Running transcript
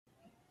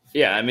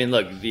Yeah, I mean,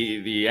 look,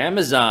 the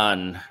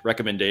Amazon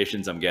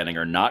recommendations I'm getting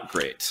are not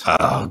great.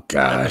 Oh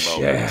gosh,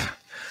 yeah.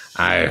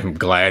 I'm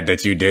glad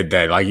that you did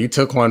that. Like, you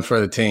took one for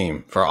the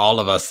team, for all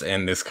of us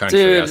in this country.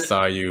 Dude, I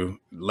saw you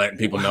letting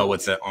people know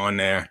what's on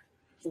there.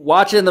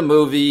 Watching the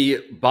movie,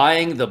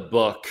 buying the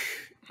book.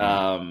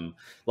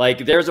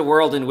 Like, there's a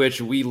world in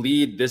which we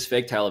lead this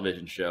fake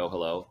television show,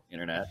 hello,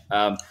 internet,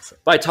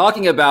 by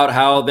talking about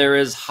how there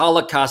is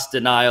Holocaust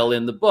denial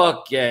in the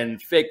book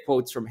and fake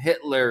quotes from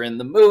Hitler in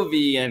the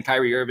movie, and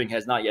Kyrie Irving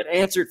has not yet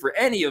answered for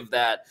any of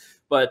that.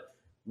 But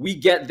we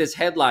get this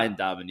headline,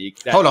 Dominique.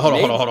 Hold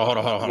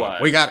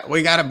on. We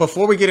got it.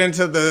 Before we get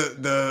into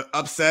the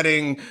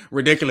upsetting,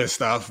 ridiculous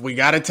stuff, we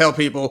got to tell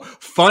people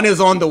fun is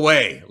on the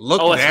way.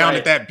 Look down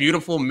at that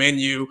beautiful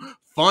menu.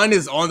 Fun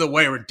is on the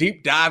way. We're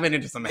deep diving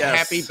into some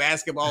happy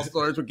basketball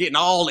stories. We're getting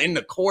all in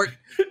the court,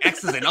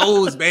 X's and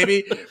O's,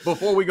 baby,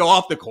 before we go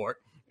off the court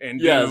and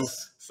do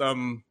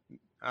some,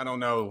 I don't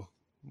know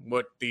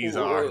what these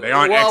are. They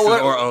aren't X's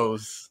or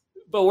O's.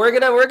 But we're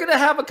gonna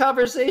have a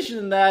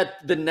conversation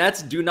that the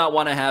Nets do not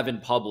want to have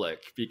in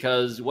public,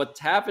 because what's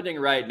happening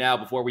right now,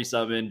 before we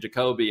summon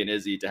Jacoby and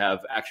Izzy to have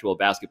actual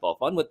basketball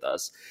fun with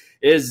us,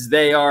 is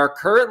they are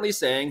currently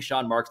saying,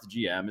 Sean Marks, the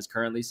GM, is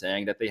currently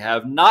saying that they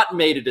have not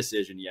made a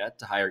decision yet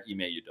to hire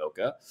Ime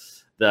Udoka,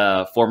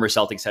 the former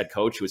Celtics head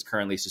coach who is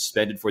currently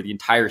suspended for the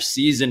entire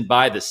season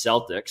by the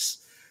Celtics.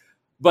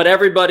 But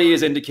everybody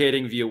is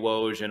indicating via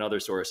Woj and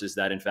other sources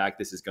that, in fact,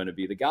 this is going to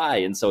be the guy.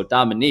 And so,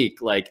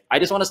 Dominique, like, I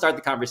just want to start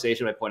the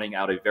conversation by pointing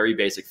out a very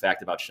basic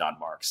fact about Sean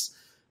Marks.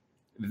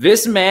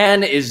 This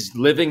man is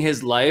living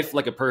his life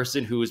like a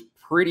person who is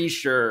pretty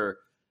sure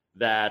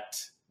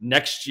that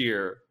next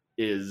year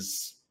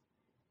is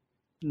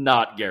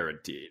not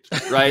guaranteed,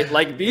 right?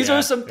 Like, these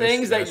are some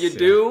things that you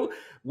do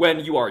when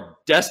you are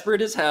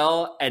desperate as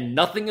hell and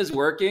nothing is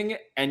working.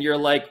 And you're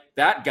like,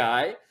 that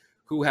guy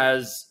who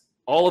has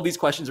all of these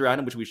questions around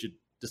him, which we should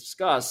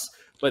discuss,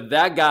 but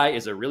that guy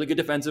is a really good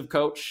defensive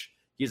coach.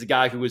 He's a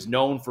guy who is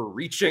known for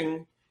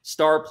reaching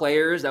star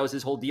players. That was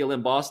his whole deal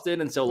in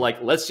Boston. And so, like,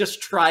 let's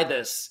just try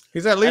this.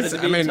 He's at least,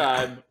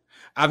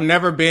 I've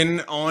never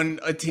been on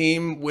a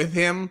team with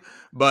him,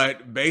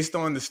 but based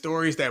on the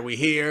stories that we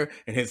hear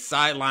and his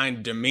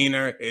sideline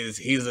demeanor,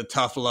 he's a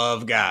tough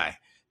love guy.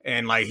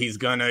 And like, he's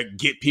going to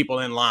get people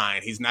in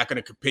line. He's not going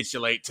to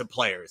capitulate to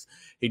players.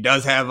 He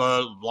does have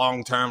a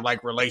long-term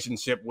like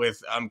relationship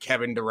with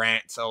Kevin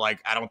Durant. So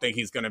like, I don't think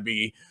he's going to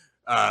be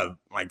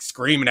like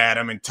screaming at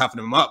him and toughing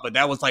him up. But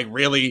that was like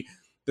really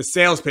the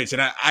sales pitch.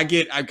 And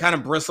I kind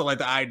of bristle at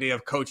the idea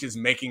of coaches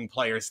making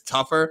players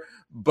tougher.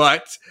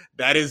 But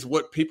that is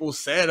what people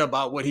said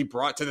about what he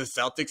brought to the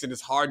Celtics. And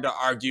it's hard to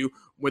argue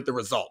with the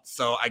results.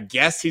 So I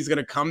guess he's going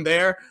to come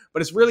there.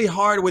 But it's really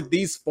hard with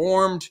these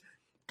formed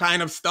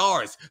kind of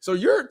stars. So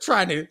you're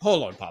trying to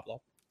hold on,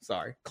 Pablo.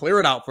 Sorry, clear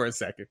it out for a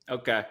second.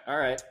 Okay, all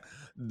right.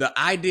 The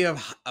idea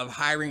of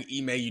hiring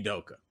Ime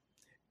Udoka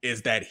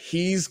is that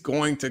he's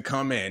going to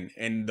come in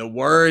and the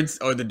words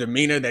or the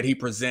demeanor that he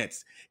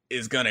presents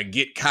is going to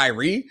get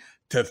Kyrie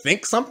to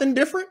think something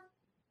different.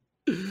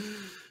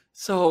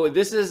 So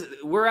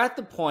we're at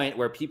the point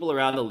where people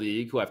around the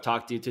league who I've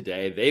talked to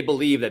today, they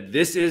believe that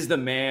this is the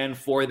man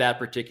for that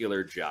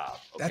particular job.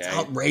 Okay? That's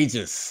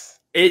outrageous.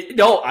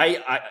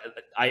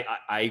 I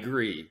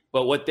agree.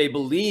 But what they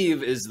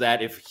believe is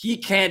that if he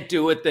can't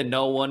do it, then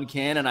no one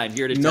can. And I'm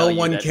here to tell you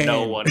that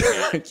no one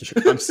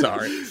can. I'm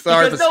sorry.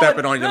 Sorry for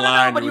stepping on your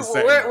line. But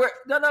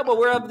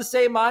we're of the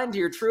same mind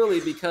here,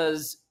 truly,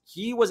 because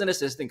he was an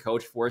assistant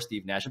coach for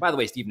Steve Nash. And by the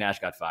way, Steve Nash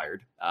got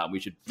fired. We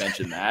should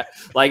mention that.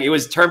 Like, it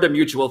was termed a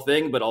mutual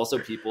thing, but also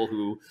people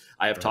who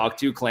I have talked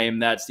to claim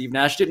that Steve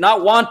Nash did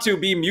not want to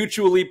be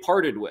mutually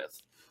parted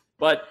with.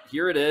 But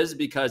here it is,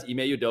 because Ime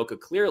Udoka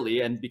clearly,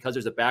 and because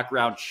there's a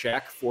background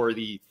check for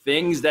the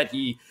things that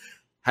he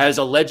has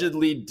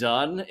allegedly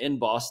done in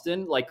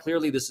Boston, like,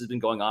 clearly this has been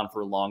going on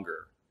for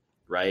longer,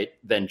 right,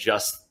 than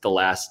just the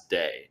last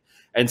day.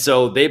 And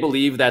so they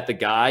believe that the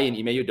guy in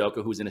Ime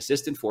Udoka, who's an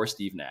assistant for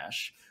Steve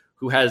Nash,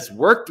 who has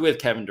worked with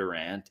Kevin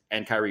Durant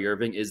and Kyrie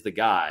Irving, is the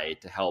guy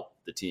to help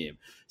the team.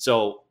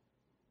 So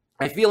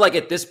I feel like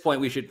at this point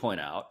we should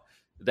point out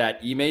that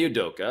Ime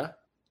Udoka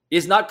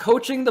is not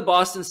coaching the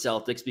Boston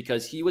Celtics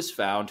because he was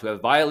found to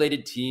have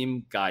violated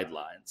team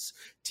guidelines,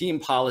 team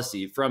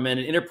policy from an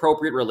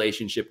inappropriate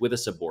relationship with a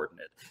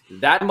subordinate.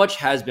 That much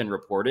has been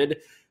reported.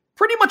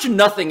 Pretty much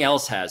nothing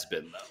else has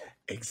been, though.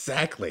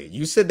 Exactly.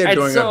 You said they're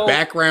doing a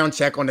background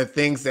check on the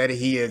things that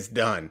he has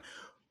done.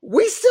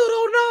 We still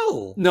don't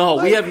know.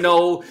 No, we have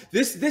no.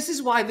 This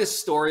is why this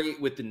story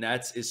with the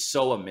Nets is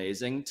so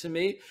amazing to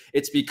me.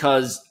 It's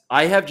because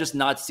I have just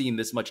not seen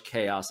this much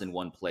chaos in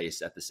one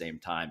place at the same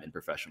time in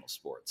professional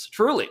sports.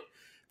 Truly.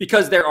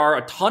 Because there are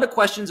a ton of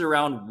questions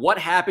around what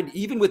happened,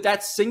 even with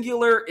that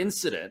singular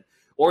incident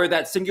or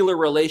that singular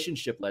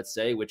relationship, let's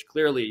say, which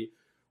clearly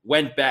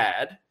went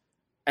bad.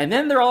 And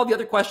then there are all the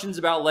other questions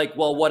about, like,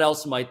 well, what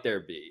else might there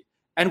be?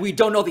 And we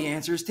don't know the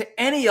answers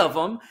to any of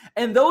them.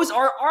 And those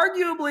are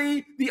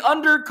arguably the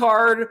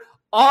undercard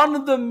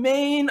on the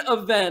main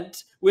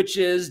event, which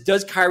is,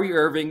 does Kyrie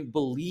Irving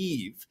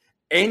believe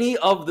any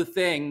of the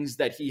things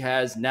that he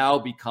has now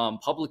become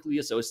publicly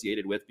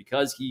associated with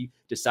because he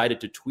decided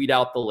to tweet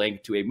out the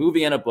link to a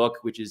movie and a book,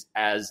 which is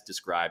as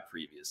described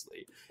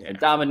previously. Yeah. And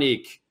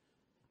Dominique,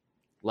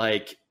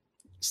 like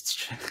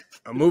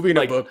a movie and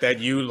a book that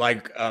you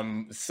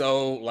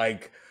so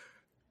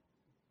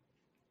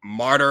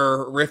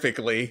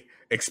martyrifically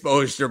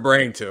exposed your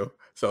brain to.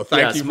 So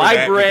thank you for my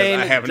that, brain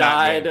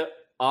died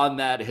on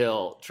that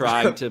hill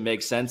trying to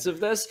make sense of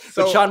this.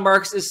 But Sean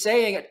Marks is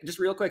saying, just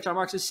real quick, Sean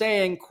Marks is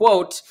saying,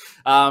 quote,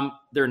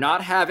 they're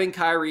not having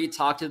Kyrie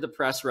talk to the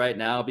press right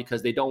now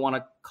because they don't want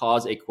to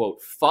cause a,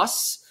 quote,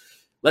 fuss.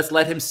 Let's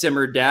let him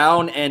simmer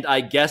down. And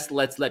I guess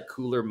let's let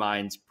cooler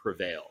minds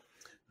prevail.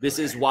 This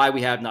is why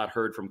we have not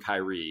heard from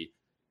Kyrie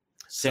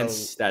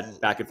since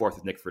that back and forth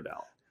with Nick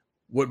Friedell.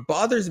 What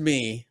bothers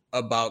me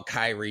about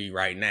Kyrie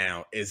right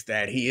now is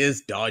that he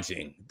is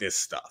dodging this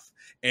stuff.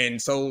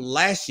 And so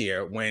last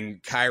year when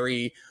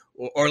Kyrie,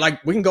 or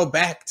we can go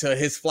back to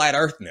his flat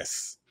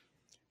earthness,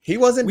 he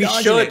wasn't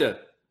dodging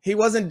it. He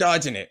wasn't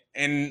dodging it.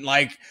 And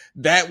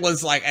that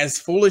was as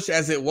foolish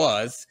as it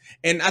was.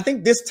 And I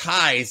think this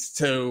ties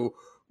to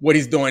what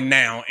he's doing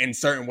now in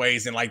certain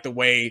ways, and the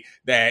way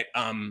that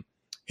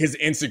his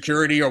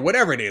insecurity or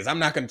whatever it is, I'm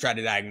not going to try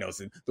to diagnose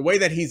it, the way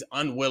that he's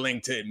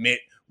unwilling to admit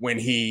when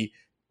he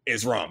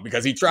is wrong,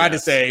 because he tried to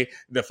say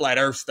the flat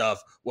earth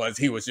stuff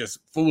he was just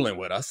fooling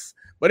with us.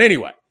 But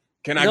anyway,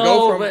 can I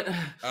go from?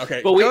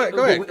 Okay, but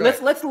go ahead.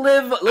 Let's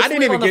live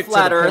on the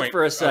flat Earth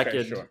for a second.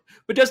 Okay, sure.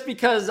 But just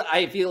because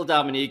I feel,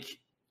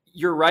 Dominique,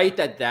 you're right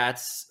that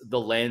that's the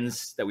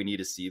lens that we need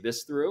to see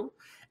this through,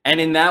 and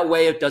in that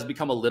way, it does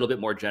become a little bit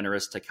more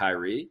generous to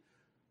Kyrie,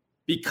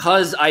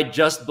 because I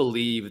just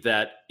believe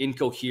that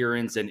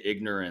incoherence and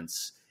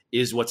ignorance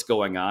is what's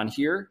going on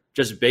here,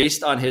 just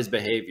based on his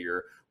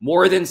behavior,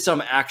 more than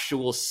some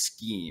actual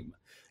scheme.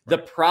 Right.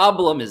 The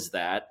problem is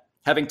that,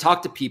 having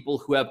talked to people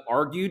who have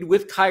argued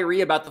with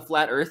Kyrie about the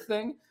flat earth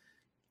thing,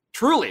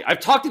 truly, I've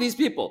talked to these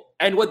people,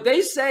 and what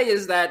they say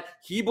is that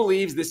he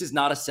believes this is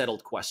not a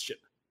settled question.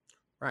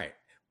 Right.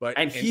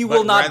 And he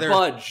will not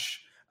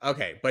budge.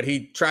 Okay, but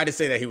he tried to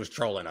say that he was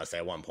trolling us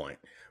at one point,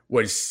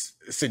 which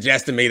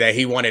suggests to me that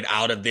he wanted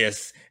out of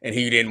this and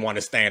he didn't want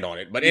to stand on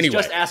it. But anyway.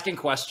 He's just asking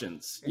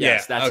questions.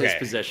 Yes, that's his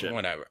position.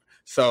 Whatever.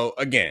 So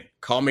again,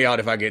 call me out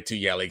if I get too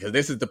yelly, because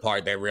this is the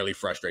part that really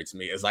frustrates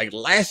me. It's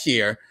last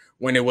year,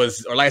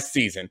 last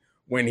season,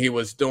 when he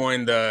was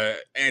doing the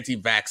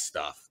anti-vax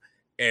stuff,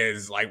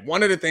 is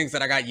one of the things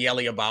that I got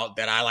yelly about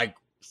that I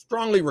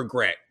strongly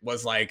regret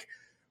was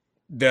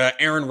the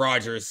Aaron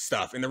Rodgers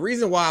stuff. And the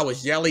reason why I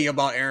was yelly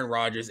about Aaron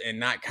Rodgers and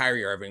not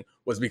Kyrie Irving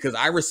was because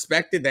I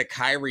respected that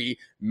Kyrie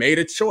made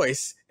a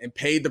choice and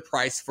paid the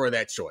price for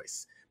that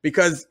choice,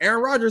 because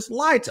Aaron Rodgers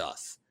lied to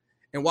us.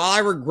 And while I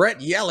regret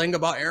yelling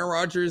about Aaron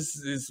Rodgers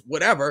is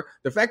whatever,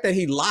 the fact that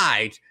he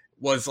lied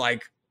was I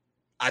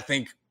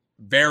think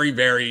very,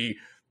 very,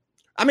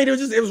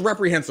 it was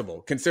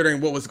reprehensible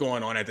considering what was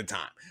going on at the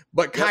time.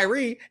 But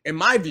Kyrie, in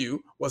my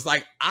view, was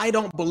I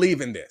don't believe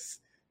in this.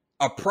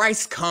 A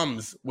price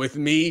comes with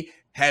me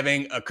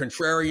having a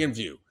contrarian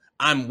view.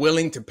 I'm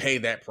willing to pay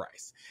that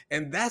price.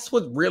 And that's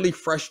what really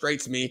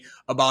frustrates me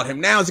about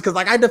him now, is because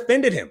I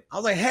defended him. I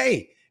was like,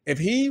 hey, if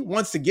he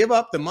wants to give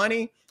up the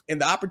money and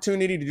the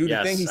opportunity to do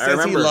the thing he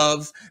says he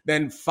loves,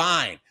 then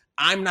fine.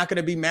 I'm not going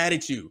to be mad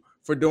at you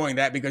for doing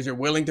that, because you're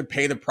willing to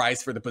pay the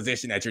price for the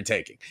position that you're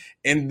taking.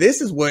 And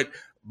this is what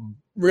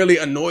really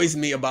annoys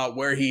me about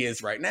where he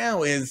is right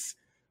now is,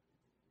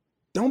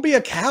 don't be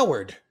a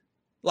coward.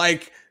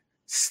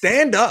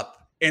 Stand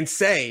up and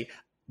say,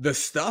 the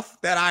stuff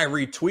that I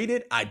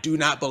retweeted, I do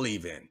not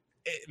believe in.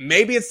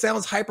 Maybe it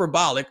sounds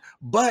hyperbolic,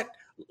 but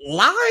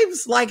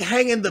lives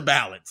hang in the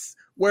balance.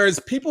 Whereas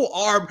people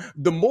are,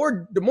 the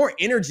more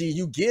energy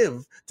you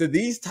give to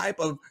these type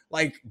of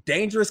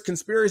dangerous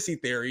conspiracy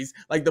theories,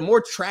 the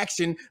more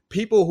traction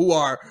people who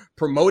are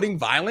promoting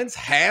violence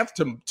have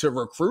to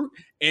recruit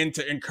and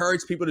to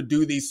encourage people to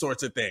do these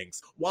sorts of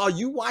things. While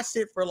you watch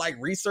it for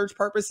research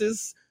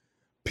purposes,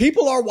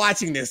 people are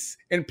watching this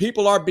and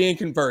people are being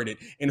converted,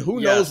 and who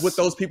knows what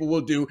those people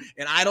will do.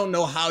 And I don't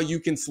know how you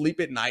can sleep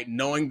at night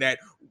knowing that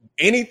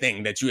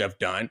anything that you have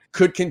done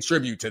could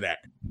contribute to that.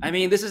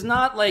 This is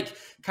not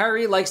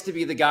Kyrie likes to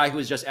be the guy who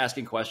is just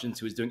asking questions,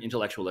 who is doing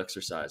intellectual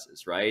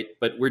exercises, right?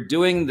 But we're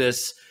doing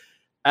this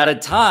at a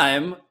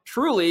time,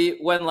 truly,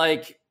 when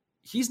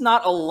he's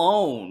not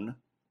alone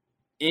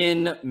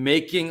in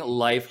making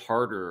life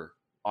harder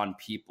on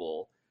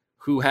people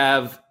who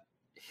have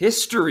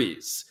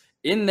histories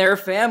in their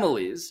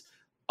families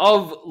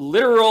of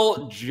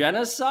literal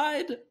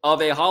genocide,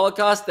 of a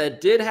Holocaust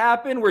that did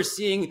happen. We're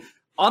seeing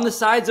on the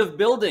sides of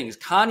buildings,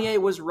 Kanye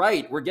was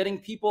right. We're getting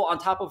people on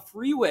top of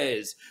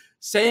freeways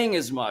saying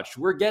as much.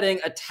 We're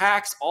getting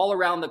attacks all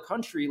around the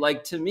country.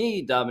 To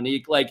me,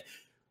 Dominique,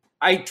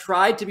 I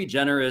tried to be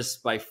generous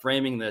by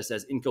framing this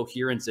as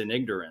incoherence and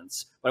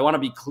ignorance, but I want to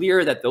be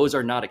clear that those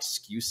are not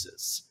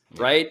excuses,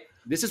 right?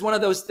 This is one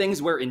of those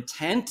things where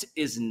intent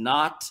is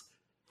not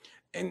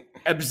an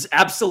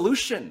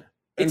absolution.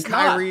 And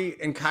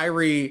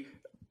Kyrie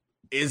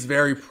is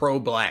very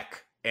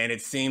pro-black. And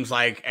it seems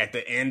like at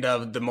the end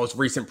of the most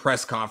recent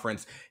press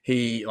conference,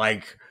 he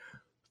like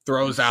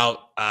throws out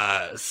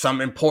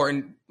some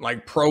important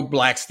like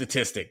pro-Black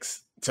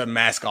statistics to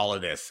mask all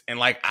of this. And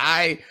like,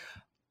 I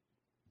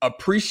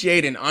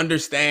appreciate and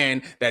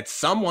understand that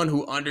someone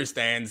who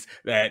understands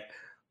that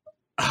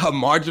a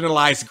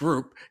marginalized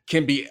group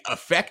can be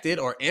affected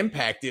or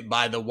impacted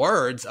by the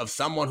words of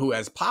someone who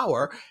has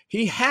power.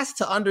 He has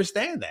to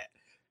understand that.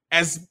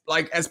 As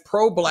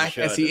pro-Black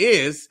as he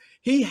is,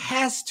 he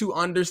has to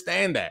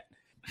understand that.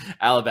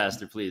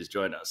 Alabaster, please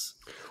join us.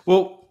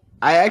 Well,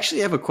 I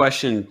actually have a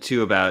question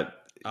too about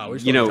we're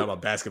supposed to talk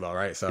about basketball,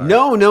 right? Sorry.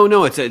 No.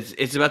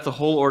 It's about the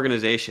whole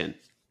organization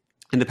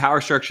and the power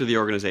structure of the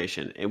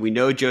organization. And we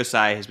know Joe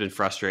Tsai has been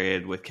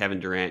frustrated with Kevin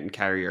Durant and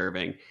Kyrie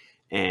Irving.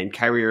 And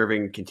Kyrie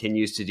Irving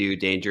continues to do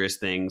dangerous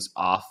things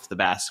off the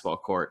basketball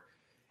court.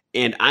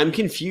 And I'm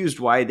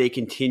confused why they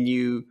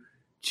continue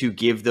to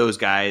give those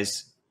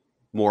guys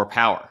more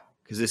power,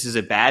 because this is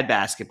a bad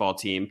basketball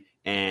team.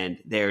 And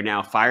they're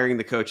now firing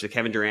the coach that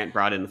Kevin Durant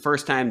brought in the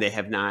first time. They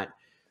have not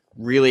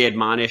really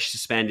admonished,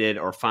 suspended,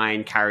 or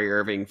fined Kyrie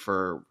Irving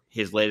for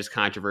his latest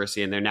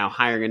controversy. And they're now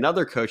hiring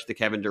another coach that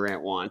Kevin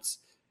Durant wants.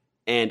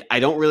 And I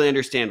don't really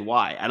understand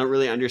why. I don't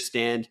really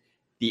understand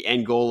the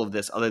end goal of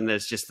this, other than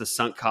it's just the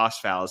sunk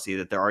cost fallacy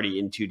that they're already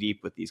in too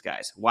deep with these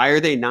guys. Why are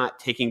they not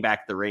taking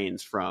back the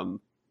reins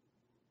from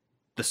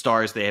the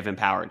stars they have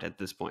empowered at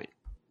this point?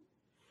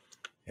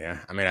 Yeah,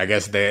 I mean, I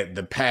guess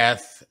the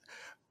path,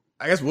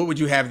 I guess, what would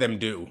you have them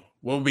do?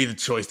 What would be the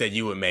choice that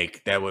you would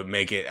make that would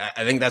make it?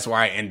 I think that's where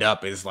I end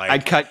up is like,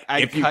 I'd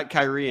cut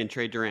Kyrie and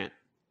trade Durant.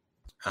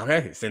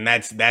 Okay, so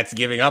that's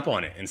giving up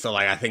on it. And so,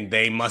 like, I think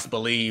they must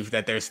believe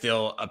that there's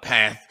still a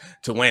path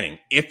to winning.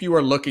 If you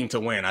are looking to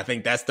win, I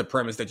think that's the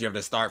premise that you have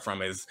to start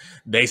from, is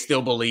they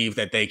still believe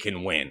that they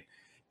can win.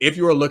 If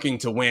you are looking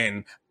to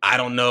win, I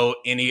don't know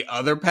any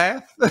other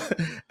path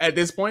at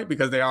this point,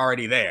 because they're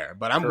already there.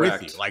 But I'm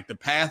Correct. with you. Like, the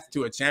path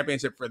to a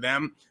championship for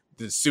them,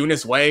 the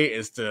soonest way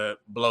is to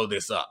blow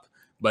this up.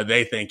 But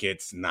they think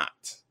it's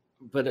not.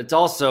 But it's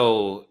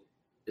also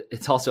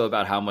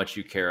about how much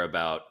you care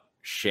about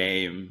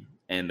shame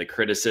and the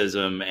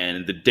criticism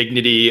and the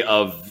dignity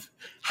of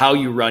how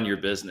you run your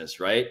business,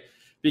 right?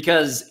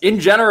 Because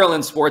in general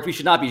in sports, we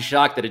should not be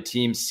shocked that a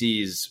team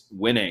sees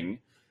winning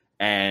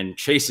and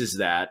chases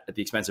that at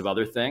the expense of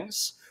other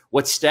things.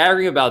 What's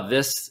staggering about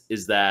this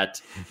is that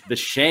the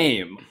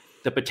shame,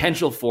 the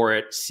potential for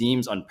it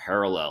seems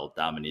unparalleled,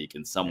 Dominique,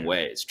 in some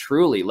ways.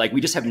 Truly, like, we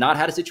just have not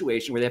had a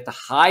situation where they have to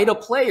hide a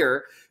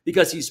player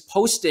because he's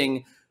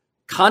posting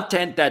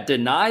content that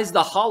denies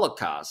the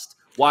Holocaust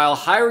while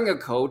hiring a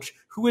coach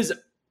who is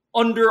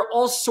under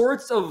all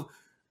sorts of,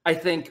 I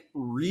think,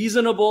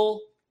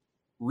 reasonable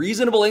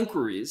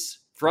inquiries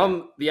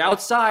from the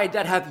outside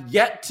that have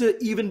yet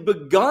to even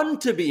begun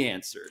to be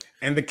answered.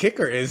 And the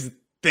kicker is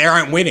they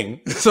aren't winning.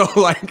 So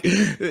like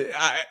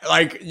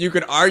you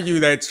could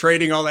argue that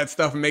trading all that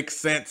stuff makes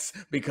sense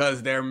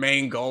because their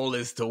main goal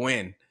is to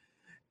win.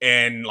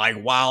 And like,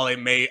 while it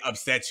may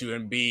upset you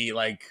and be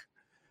like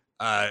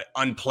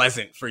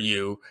unpleasant for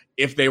you,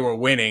 if they were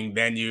winning,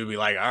 then you'd be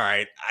like, all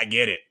right, I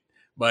get it.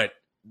 But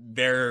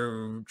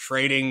they're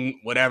trading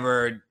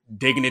whatever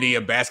dignity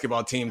a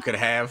basketball team could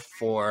have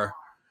for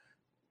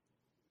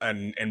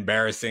an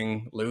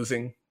embarrassing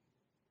losing.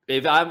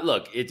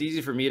 It's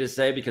easy for me to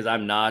say because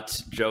I'm not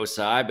Joe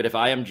Tsai, but if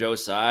I am Joe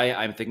Tsai,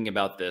 I'm thinking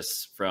about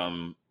this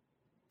from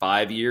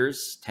 5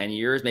 years, 10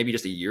 years, maybe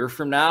just a year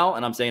from now.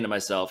 And I'm saying to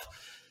myself,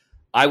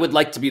 I would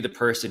like to be the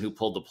person who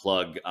pulled the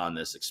plug on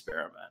this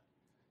experiment,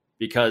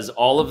 because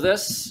all of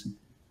this,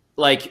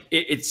 like,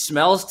 it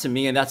smells to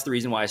me, and that's the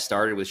reason why I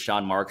started with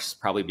Sean Marks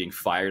probably being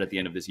fired at the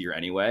end of this year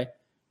anyway.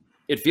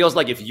 It feels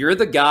like if you're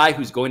the guy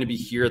who's going to be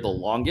here the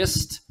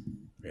longest,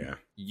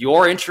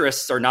 your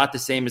interests are not the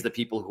same as the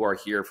people who are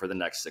here for the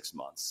next 6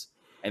 months.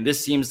 And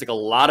this seems like a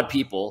lot of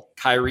people,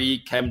 Kyrie,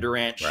 Kevin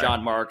Durant,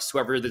 Sean Marks,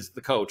 whoever is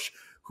the coach,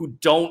 who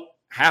don't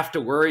have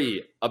to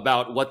worry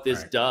about what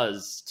this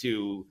does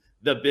to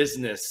the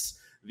business,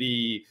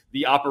 the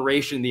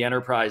operation, the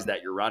enterprise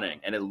that you're running.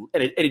 And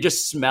it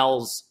just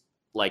smells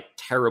like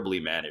terribly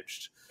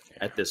managed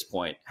at this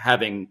point,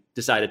 having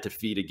decided to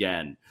feed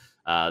again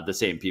the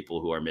same people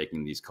who are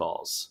making these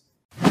calls.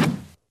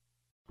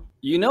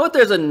 You know what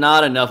there's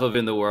not enough of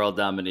in the world,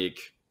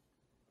 Dominique?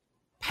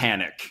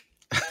 Panic.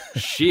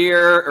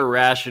 Sheer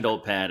irrational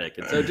panic.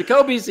 And so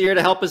Jacoby's here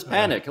to help us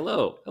panic.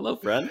 Hello,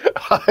 friend.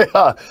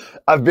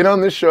 I've been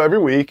on this show every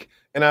week,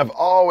 and I've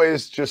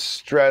always just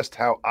stressed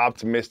how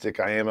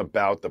optimistic I am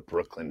about the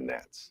Brooklyn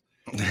Nets.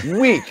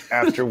 Week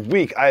after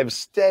week, I have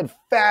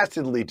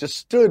steadfastly just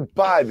stood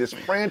by this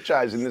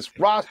franchise and this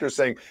roster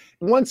saying,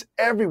 once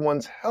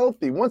everyone's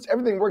healthy, once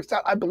everything works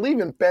out, I believe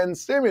in Ben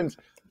Simmons.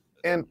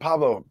 And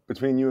Pablo,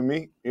 between you and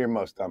me,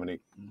 earmuffs, Dominique.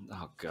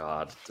 Oh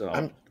God!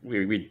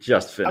 We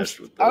just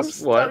finished with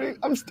this.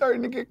 I'm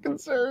starting to get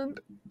concerned.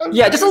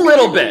 Just a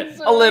little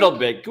bit. A little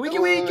bit.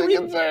 Can we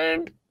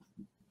concerned?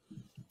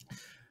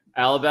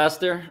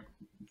 Alabaster,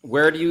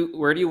 where do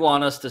you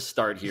want us to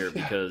start here?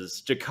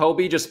 Because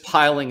Jacoby just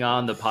piling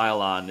on the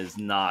pylon is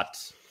not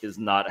is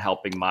not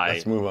helping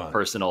my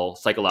personal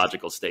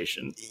psychological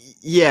station.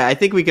 Yeah, I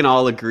think we can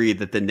all agree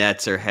that the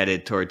Nets are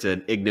headed towards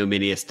an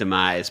ignominious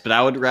demise, but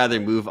I would rather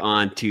move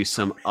on to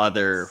some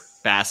other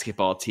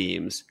basketball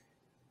teams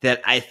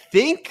that I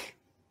think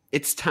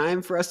it's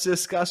time for us to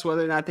discuss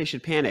whether or not they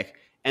should panic.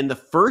 And the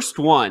first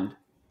one,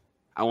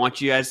 I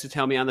want you guys to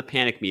tell me on the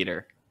panic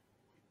meter,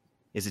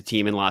 is a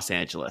team in Los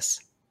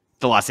Angeles.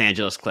 The Los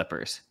Angeles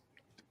Clippers.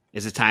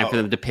 Is it time for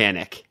them to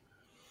panic?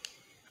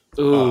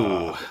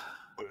 Ooh.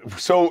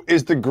 So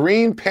is the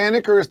green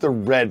panic or is the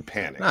red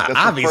panic?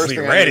 Obviously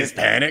red is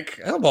panic.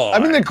 Come on. I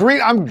mean, the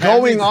green, I'm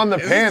going on the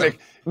panic.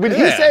 When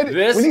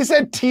he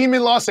said team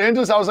in Los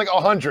Angeles, I was like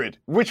 100.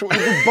 Both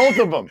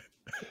of them.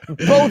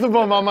 Both of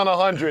them, I'm on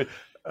 100.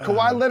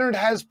 Kawhi Leonard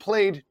has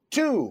played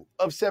 2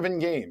 of 7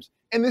 games.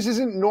 And this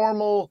isn't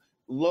normal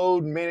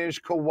load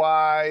manage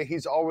Kawhi.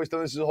 He's always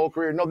done this his whole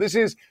career. No, this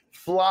is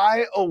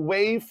fly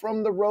away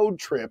from the road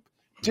trip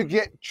to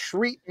get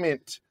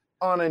treatment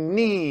on a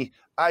knee.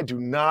 I do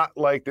not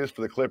like this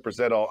for the Clippers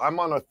at all. I'm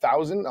on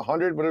 1,000,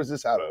 100. What is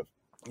this out of?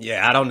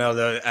 Yeah, I don't know.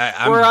 It's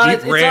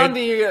on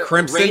the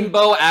crimson.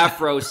 Rainbow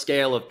Afro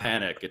scale of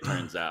panic, it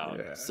turns out.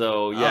 Yeah.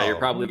 So, you're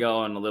probably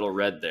going a little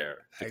red there,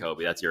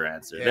 Jacoby. That's your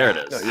answer. Yeah. There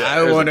it is.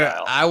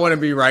 I want to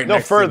be right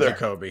next to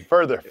Jacoby.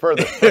 Further. All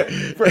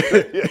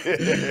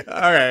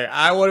right.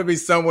 I want to be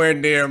somewhere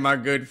near my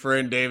good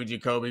friend David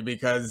Jacoby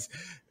because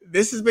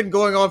this has been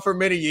going on for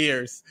many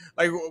years.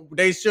 Like,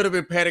 they should have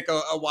been panicked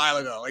a while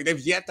ago. Like, they've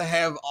yet to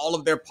have all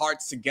of their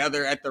parts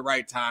together at the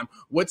right time.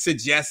 Would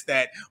suggest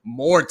that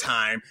more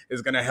time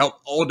is going to help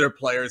older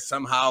players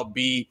somehow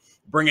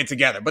bring it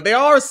together. But they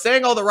are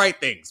saying all the right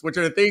things, which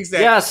are the things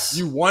that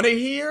you want to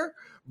hear,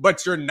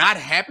 but you're not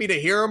happy to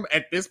hear them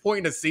at this point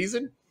in the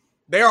season.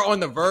 They are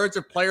on the verge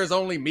of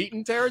players-only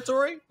meeting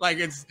territory. Like,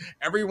 it's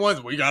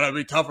everyone's, we got to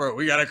be tougher,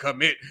 we got to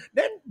commit.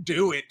 Then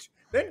do it.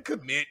 Then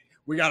commit.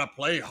 We got to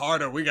play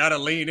harder. We got to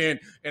lean in.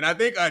 And I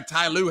think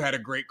Ty Lue had a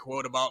great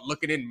quote about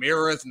looking in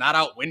mirrors, not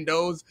out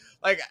windows.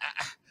 Like,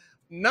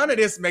 none of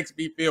this makes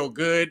me feel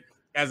good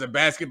as a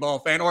basketball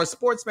fan or a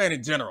sports fan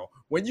in general.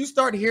 When you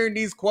start hearing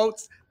these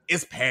quotes,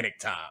 it's panic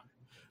time.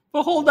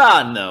 But hold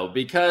on, though,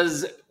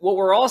 because what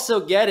we're also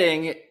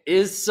getting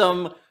is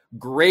some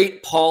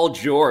great Paul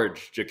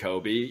George,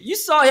 Jacoby. You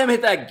saw him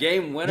hit that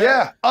game winner.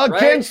 Yeah,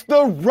 against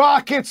the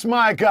Rockets,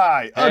 my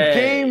guy. A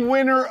game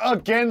winner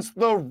against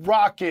the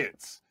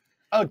Rockets.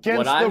 What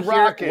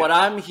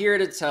I'm here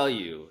to tell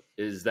you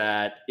is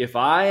that if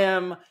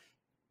I'm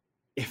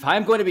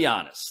going to be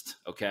honest,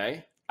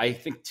 okay, I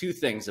think 2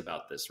 things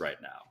about this right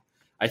now.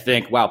 I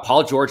think, wow,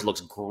 Paul George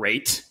looks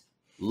great.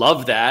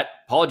 Love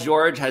that. Paul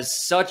George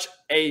has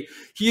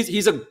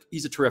he's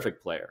a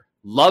terrific player.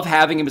 Love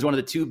having him as one of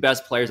the 2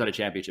 best players on a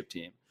championship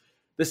team.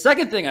 The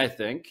second thing I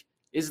think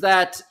is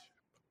that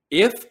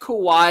if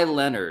Kawhi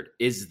Leonard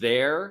is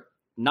there,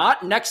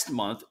 not next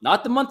month,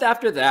 not the month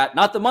after that,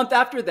 not the month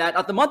after that,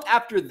 not the month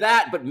after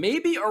that, but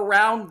maybe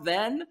around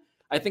then,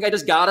 I think I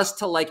just got us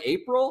to like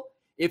April.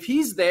 If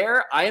he's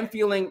there, I am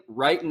feeling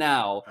right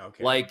now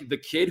like the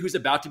kid who's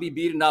about to be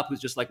beaten up, who's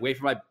just like, wait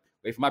for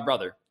my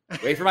brother.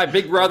 Wait for my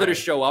big brother to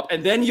show up,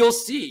 and then you'll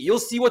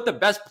see what the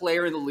best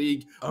player in the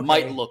league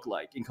might look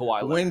like in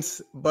Kawhi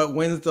Leonard.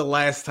 When's the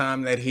last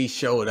time that he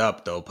showed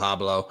up, though,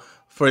 Pablo,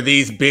 for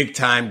these big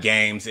time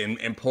games in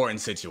important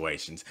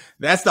situations?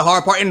 That's the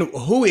hard part. And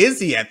who is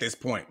he at this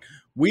point?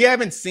 We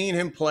haven't seen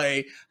him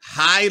play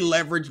high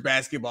leverage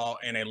basketball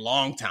in a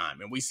long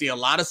time. And we see a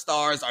lot of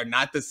stars are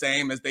not the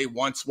same as they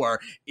once were.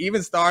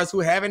 Even stars who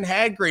haven't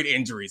had great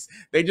injuries,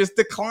 they just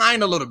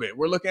decline a little bit.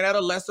 We're looking at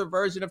a lesser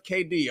version of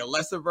KD, a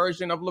lesser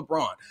version of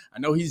LeBron. I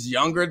know he's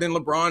younger than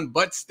LeBron,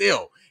 but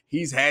still,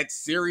 he's had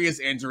serious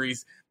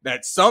injuries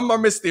that some are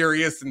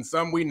mysterious and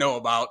some we know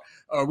about,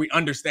 or we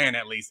understand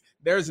at least.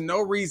 There's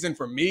no reason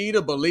for me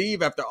to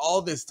believe after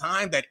all this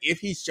time that if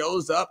he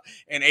shows up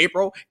in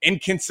April and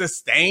can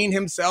sustain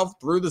himself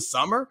through the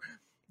summer,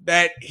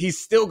 that he's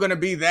still going to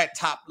be that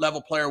top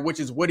level player, which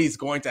is what he's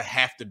going to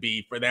have to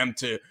be for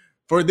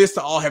this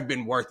to all have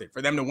been worth it,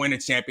 for them to win a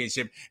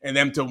championship and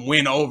them to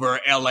win over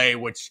LA,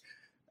 which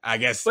I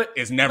guess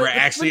is never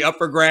actually up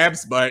for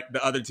grabs, but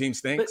the other team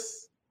stinks.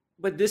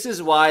 But this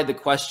is why the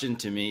question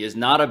to me is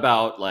not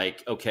about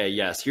like, okay,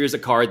 yes, here's a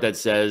card that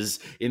says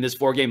in this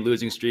 4-game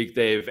losing streak,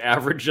 they've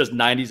averaged just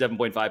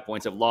 97.5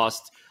 points, have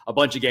lost a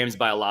bunch of games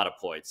by a lot of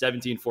points,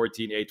 17,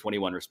 14, 8,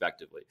 21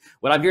 respectively.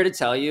 What I'm here to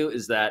tell you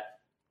is that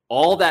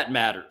all that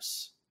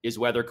matters is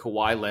whether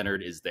Kawhi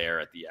Leonard is there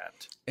at the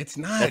end. It's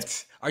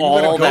not. Are you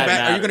going to go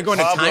back? Are you going to go in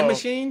a time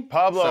machine?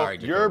 Pablo, sorry,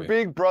 your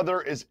big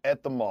brother is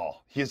at the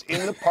mall. He is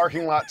in the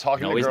parking lot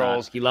talking to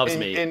girls. Not. He loves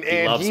me.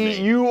 He loves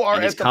me. You are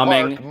at the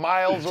park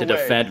miles away. To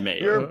defend me.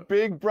 Your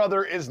big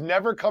brother is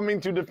never coming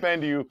to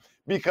defend you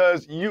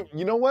because you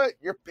know what?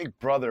 Your big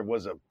brother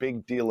was a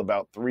big deal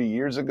about 3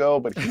 years ago,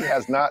 but he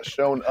has not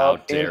shown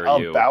up in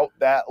about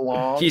that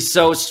long. He's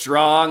so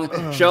strong.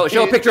 Show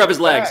a picture of his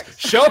legs.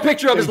 Show a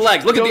picture of his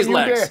legs. Look at these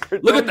legs.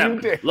 Look at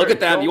them. Look at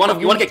them. You want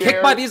to get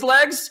kicked by these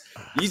legs?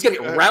 He's going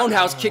to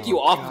roundhouse kick you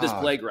off of this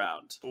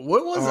playground.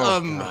 What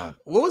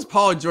was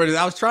Paul George's?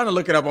 I was trying to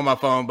look it up on my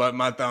phone, but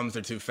my thumbs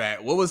are too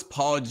fat. What was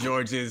Paul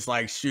George's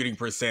like shooting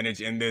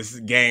percentage in this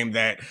game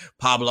that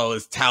Pablo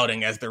is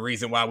touting as the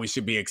reason why we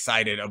should be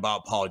excited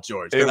about Paul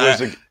George? It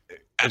was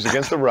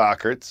against the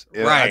Rockets.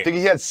 Right. I think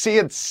he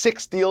had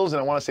 6 steals, and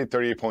I want to say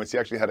 38 points. He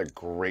actually had a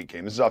great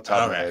game. This is off the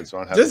top of my head, so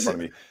I don't have it in front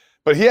of me.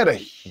 But he had a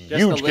huge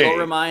game. Just a little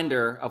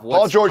reminder of what's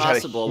Paul George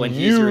possible had a when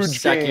he's your huge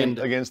second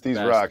game against these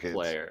best Rockets.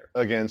 player.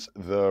 Against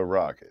the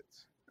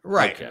Rockets.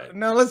 Right. Okay.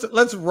 Now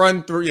let's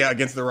run through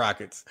against the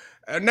Rockets.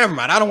 Never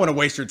mind. I don't want to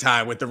waste your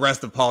time with the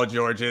rest of Paul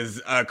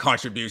George's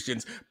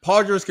contributions.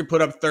 Paul George can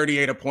put up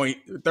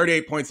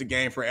 38 points a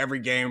game for every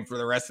game for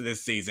the rest of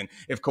this season.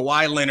 If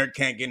Kawhi Leonard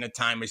can't get in a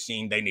time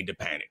machine, they need to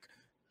panic.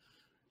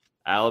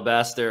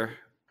 Alabaster,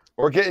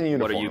 or get in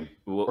uniform.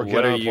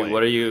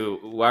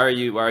 Why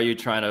are you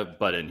trying to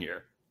butt in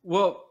here?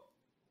 Well,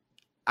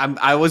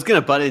 I was going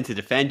to butt in to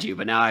defend you,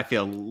 but now I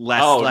feel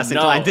less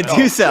inclined to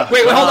do so.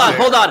 Wait,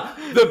 hold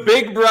on. The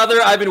big brother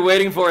I've been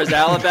waiting for is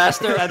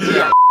Alabaster.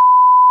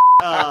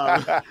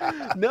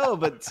 No,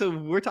 but so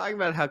we're talking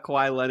about how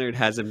Kawhi Leonard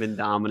hasn't been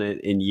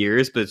dominant in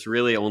years, but it's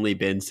really only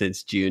been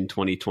since June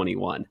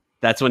 2021.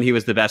 That's when he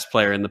was the best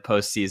player in the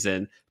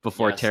postseason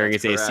before tearing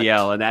his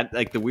ACL. And that,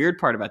 like, the weird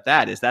part about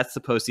that is that's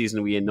the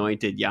postseason we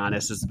anointed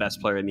Giannis as the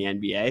best player in the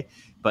NBA.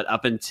 But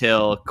up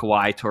until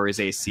Kawhi tore his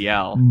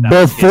ACL,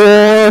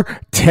 before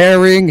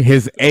tearing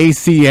his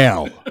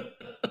ACL,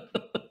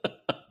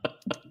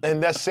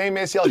 and that same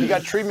ACL he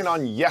got treatment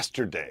on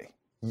yesterday.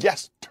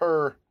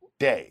 So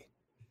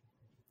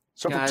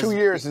Guys, for 2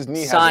 years, his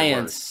knee hasn't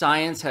worked.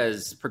 Science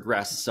has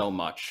progressed so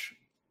much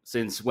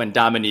since when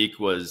Dominique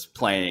was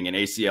playing, and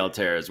ACL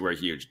tears were a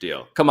huge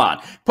deal. Come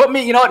on, put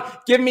me. You know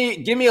what? Give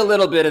me a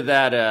little bit of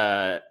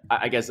that.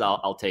 I guess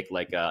I'll take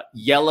like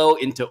yellow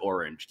into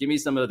orange. Give me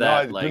some of that.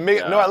 I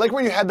like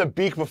when you had the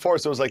beak before,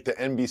 so it was like the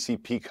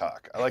NBC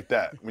peacock. I like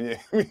that when you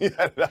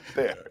had it up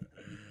there.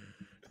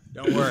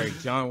 Don't worry,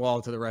 John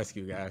Wall to the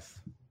rescue, guys.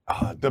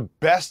 The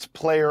best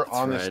player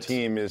on this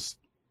team is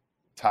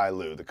Ty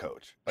Lue, the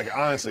coach. Like,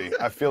 honestly,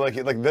 I feel like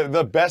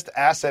the best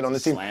asset on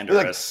this team.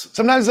 Like,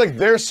 sometimes like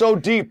they're so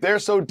deep.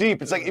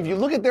 It's like if you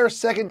look at their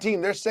second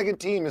team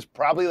is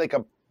probably like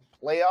a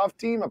playoff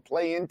team, a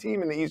play-in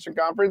team in the Eastern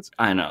Conference.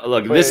 I know.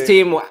 Look, this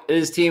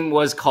team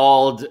was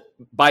called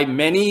by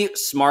many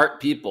smart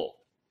people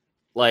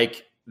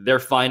like their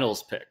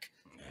finals pick.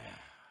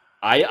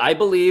 I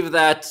believe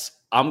that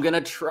I'm going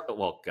to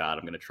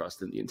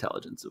trust in the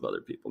intelligence of other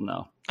people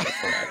now.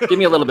 Give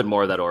me a little bit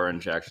more of that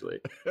orange,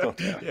 actually.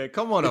 Yeah,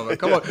 come on over.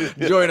 Come on.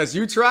 Join us.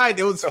 You tried.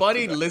 It was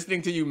funny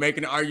listening to you make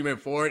an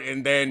argument for it,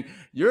 and then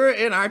you're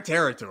in our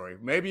territory.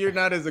 Maybe you're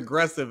not as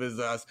aggressive as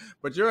us,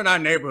 but you're in our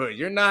neighborhood.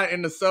 You're not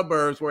in the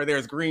suburbs where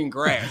there's green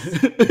grass.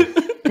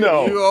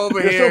 No,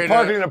 you're still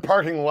parking in a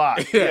parking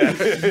lot.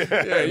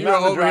 Yeah, you're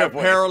over here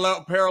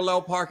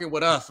parallel parking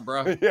with us,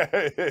 bro.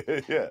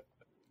 Yeah.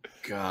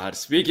 God,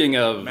 speaking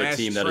of a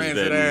team that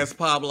has been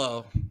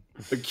Pablo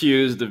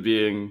accused of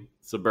being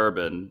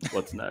suburban,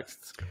 what's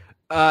next?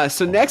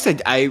 So next,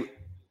 I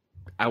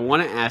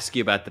want to ask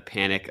you about the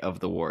panic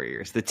of the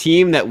Warriors, the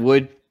team that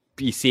would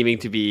be seeming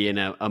to be in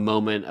a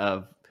moment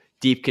of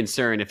deep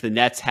concern if the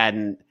Nets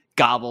hadn't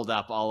gobbled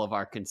up all of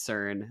our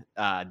concern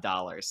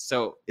dollars.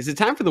 So is it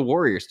time for the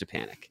Warriors to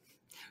panic?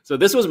 So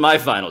this was my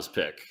finals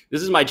pick.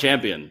 This is my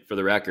champion, for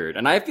the record,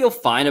 and I feel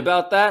fine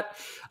about that.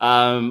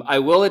 I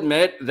will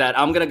admit that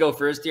I'm gonna go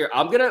first here.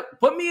 I'm gonna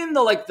put me in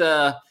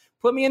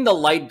the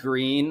light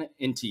green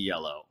into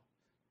yellow.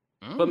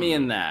 Put me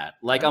in that.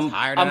 Like I'm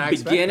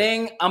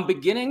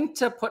beginning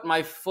to put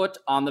my foot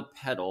on the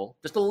pedal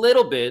just a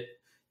little bit,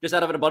 just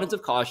out of an abundance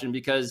of caution,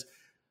 because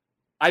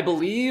I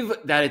believe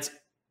that it's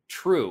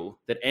true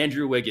that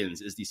Andrew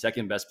Wiggins is the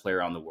second best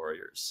player on the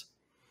Warriors.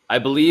 I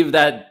believe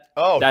that.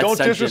 Oh, don't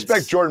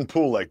disrespect Jordan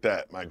Poole like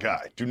that, my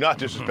guy. Do not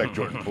disrespect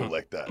Jordan Poole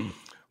like that.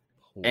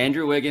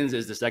 Andrew Wiggins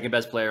is the second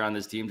best player on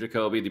this team,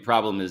 Jacoby. The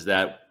problem is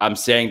that I'm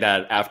saying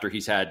that after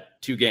he's had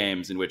 2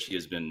 games in which he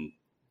has been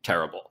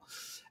terrible.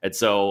 And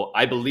so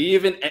I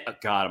believe in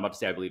God, I'm about to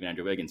say I believe in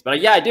Andrew Wiggins. But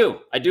I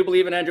do. I do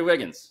believe in Andrew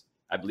Wiggins.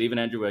 I believe in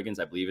Andrew Wiggins.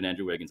 I believe in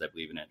Andrew Wiggins. I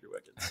believe in Andrew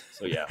Wiggins.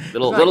 So yeah,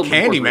 little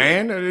candy,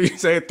 man. You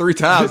say it 3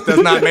 times does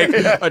not make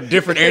a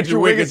different Andrew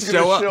Wiggins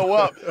show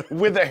up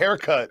with a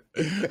haircut.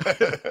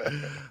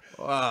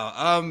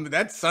 Wow.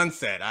 That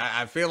sunset.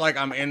 I feel like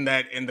I'm in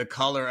the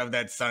color of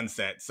that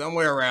sunset,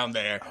 somewhere around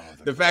there.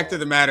 The fact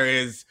of the matter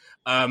is,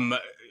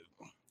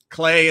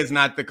 Clay is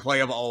not the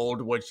Clay of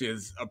old, which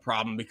is a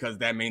problem because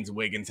that means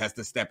Wiggins has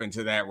to step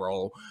into that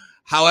role.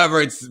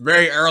 However, it's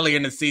very early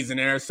in the season,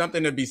 and there's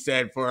something to be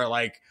said for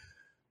like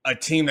a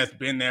team that's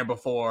been there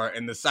before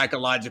and the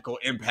psychological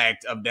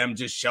impact of them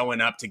just showing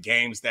up to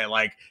games that,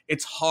 like,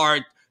 it's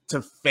hard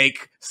to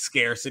fake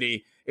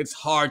scarcity. It's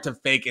hard to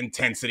fake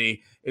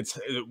intensity. It's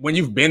when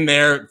you've been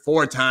there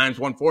 4 times,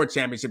 won 4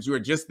 championships, you were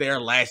just there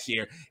last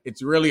year.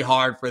 It's really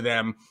hard for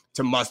them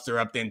to muster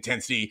up the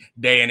intensity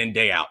day in and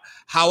day out.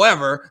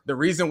 However, the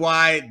reason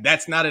why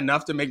that's not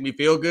enough to make me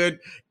feel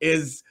good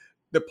is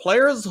the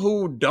players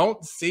who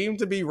don't seem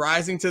to be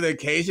rising to the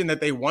occasion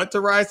that they want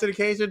to rise to the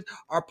occasion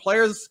are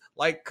players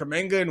like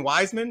Kuminga and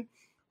Wiseman,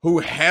 who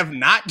have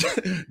not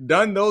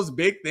done those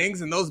big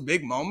things and those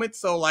big moments.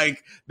 So,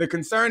 like, the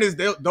concern is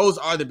those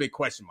are the big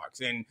question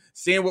marks. And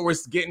seeing what we're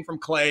getting from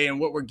Clay and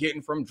what we're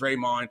getting from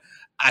Draymond,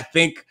 I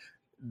think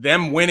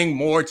them winning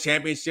more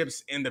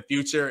championships in the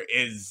future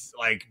is,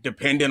 like,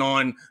 dependent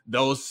on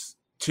those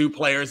two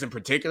players in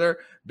particular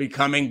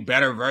becoming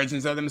better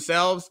versions of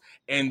themselves.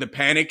 And the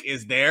panic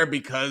is there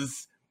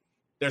because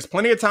there's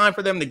plenty of time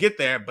for them to get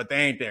there, but they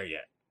ain't there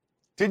yet.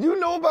 Did you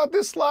know about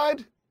this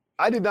slide?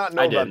 I did not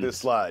know about this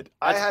slide.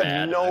 I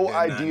had no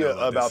idea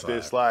about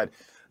this slide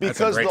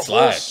because the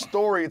whole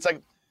story, it's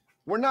like,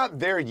 we're not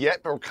there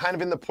yet, but we're kind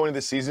of in the point of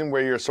the season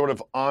where you're sort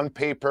of on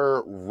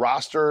paper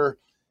roster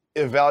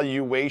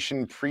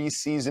evaluation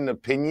preseason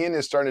opinion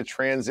is starting to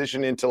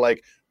transition into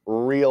like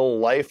real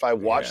life. I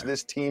watched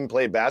this team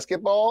play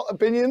basketball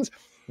opinions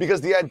because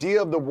the idea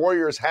of the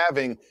Warriors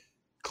having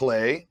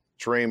Clay,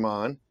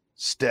 Draymond,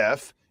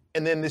 Steph,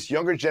 and then this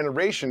younger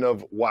generation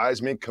of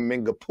Wiseman,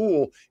 Kuminga,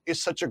 Poole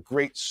is such a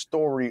great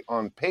story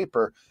on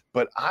paper.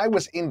 But I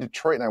was in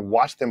Detroit and I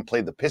watched them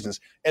play the Pistons,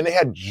 and they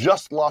had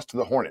just lost to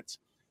the Hornets.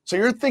 So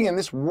you're thinking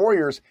this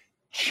Warriors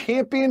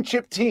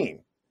championship team,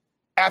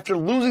 after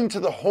losing to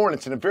the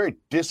Hornets in a very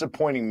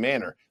disappointing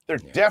manner, they're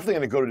definitely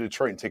going to go to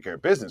Detroit and take care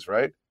of business,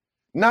 right?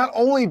 Not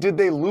only did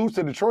they lose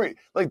to Detroit,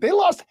 like they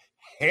lost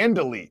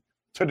handily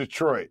to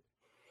Detroit.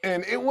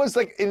 And it was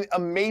like an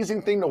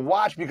amazing thing to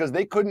watch because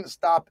they couldn't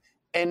stop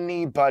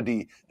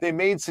anybody. They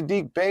made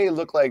Sadiq Bey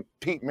look like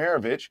Pete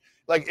Maravich.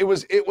 Like it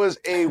was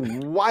a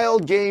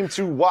wild game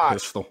to watch.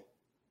 Pistol.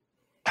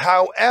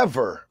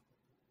 However,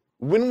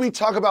 when we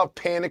talk about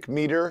panic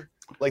meter,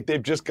 like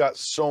they've just got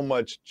so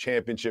much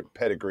championship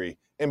pedigree.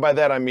 And by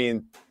that I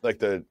mean like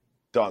the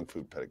dog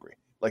food pedigree.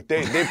 Like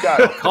they've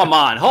got come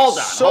on, hold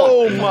on.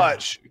 So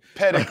much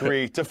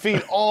pedigree to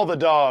feed all the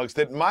dogs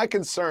that my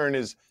concern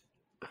is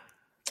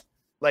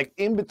like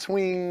in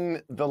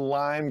between the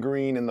lime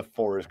green and the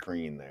forest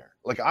green there.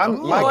 Like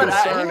my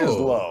concern is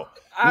low.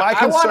 My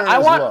concern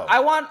is low. I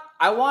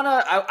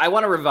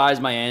want to revise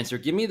my answer.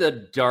 Give me the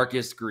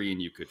darkest green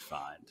you could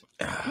find.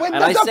 Wait,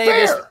 that's not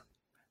fair.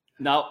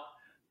 No.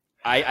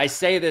 I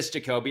say this,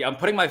 Jacoby. I'm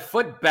putting my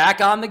foot back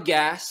on the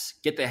gas.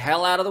 Get the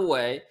hell out of the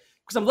way.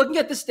 Because I'm looking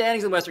at the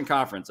standings in the Western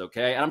Conference,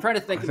 okay? And I'm trying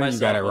to think to myself, you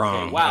got it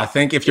wrong. Okay, wow. I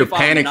think if you're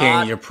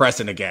panicking, you're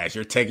pressing the gas.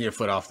 You're taking your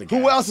foot off the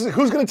gas.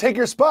 Who's going to take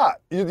your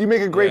spot? You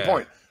make a great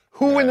point.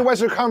 Who in the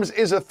Western Conference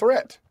is a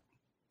threat?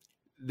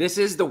 This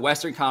is the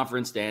Western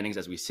Conference standings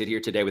as we sit here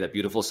today with that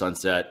beautiful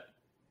sunset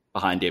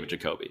behind David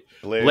Jacoby.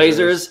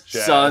 Blazers,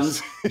 Jazz.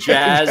 Suns,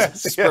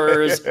 Jazz,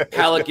 Spurs,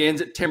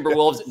 Pelicans,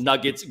 Timberwolves,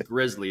 Nuggets,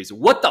 Grizzlies.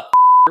 What the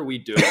are we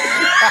doing?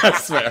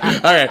 That's fair.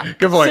 All right,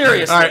 good point.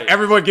 Seriously. All right,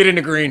 everyone get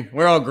into green.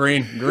 We're all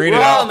green. Green. We're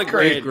all on the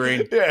green.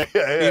 Green.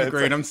 Yeah.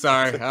 Green. I'm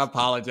sorry. I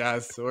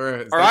apologize.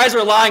 Our eyes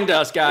are lying to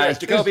us, guys.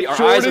 Jacoby,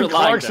 our eyes are lying to us. Jordan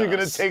Clarkson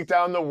going to take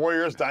down the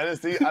Warriors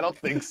dynasty? I don't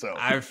think so.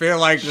 I feel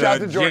like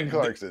Shout to Jordan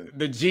Clarkson.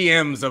 The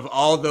GMs of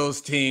all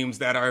those teams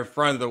that are in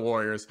front of the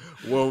Warriors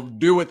will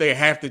do what they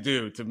have to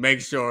do to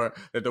make sure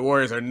that the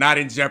Warriors are not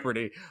in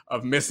jeopardy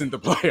of missing the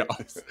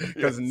playoffs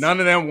because none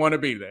of them want to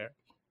be there.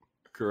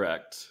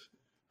 Correct.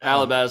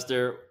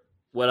 Alabaster,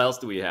 what else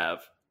do we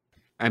have?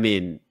 I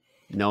mean,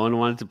 no one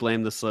wanted to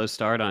blame the slow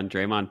start on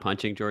Draymond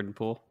punching Jordan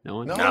Poole? No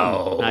one?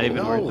 No. Not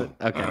even worth it?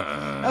 Okay.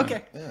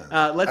 Okay.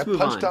 Yeah. Let's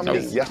move on. I punched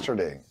Dominique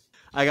yesterday.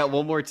 I got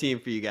one more team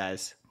for you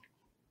guys.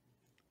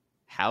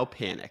 How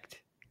panicked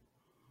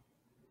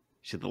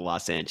should the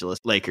Los Angeles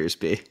Lakers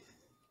be?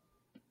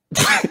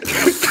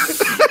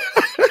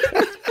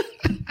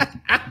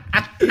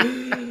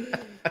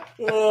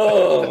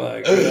 Oh,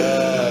 my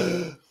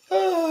God.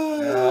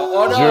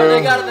 Oh no!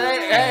 They got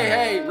it.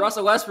 Hey,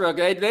 Russell Westbrook.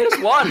 They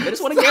just won. They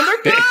just won a game.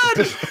 They're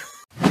good.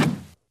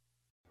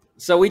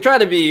 So we try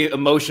to be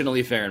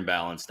emotionally fair and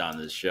balanced on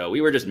this show.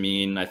 We were just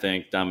mean, I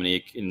think,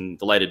 Dominique, in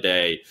the light of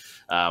day.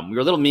 We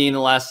were a little mean in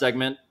the last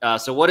segment.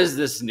 So what is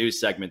this new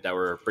segment that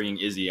we're bringing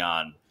Izzy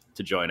on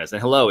to join us?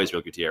 And hello,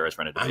 Israel Gutierrez,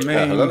 friend of the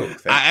debate. Hello.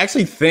 I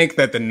actually think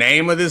that the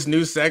name of this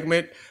new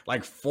segment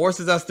like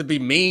forces us to be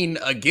mean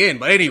again.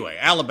 But anyway,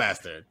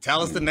 Alabaster,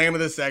 tell us the name of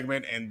the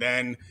segment and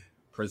then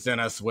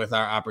present us with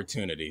our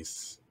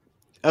opportunities.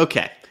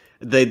 Okay.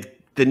 The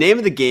name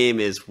of the game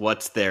is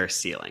What's Their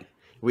Ceiling?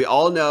 We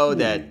all know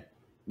that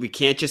we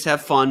can't just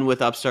have fun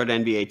with upstart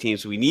NBA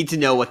teams. We need to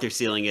know what their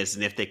ceiling is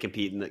and if they can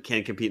compete in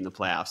the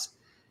playoffs.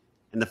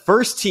 And the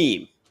first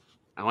team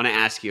I want to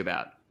ask you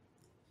about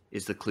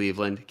is the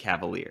Cleveland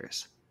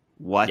Cavaliers.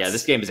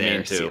 This game is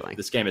mean too. Ceiling?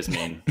 This game is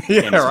mean.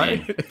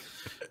 Right. Mean.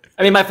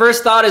 I mean, my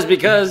first thought is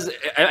because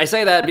I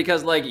say that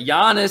because like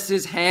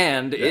Giannis's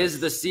hand is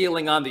the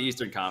ceiling on the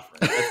Eastern Conference.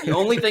 That's the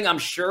only thing I'm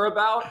sure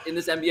about in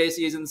this NBA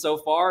season so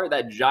far,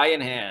 that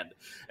giant hand.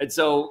 And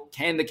so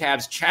can the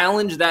Cavs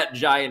challenge that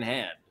giant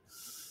hand?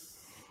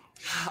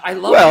 I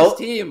love this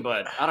team,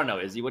 but I don't know,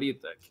 Izzy, what do you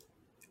think?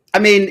 I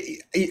mean,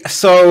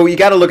 so you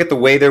got to look at the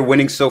way they're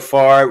winning so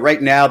far.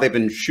 Right now, they've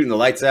been shooting the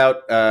lights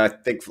out. I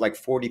think like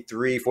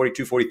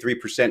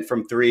 43%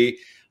 from three.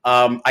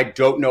 I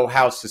don't know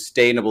how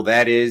sustainable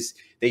that is.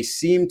 They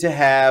seem to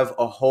have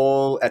a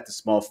hole at the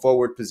small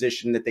forward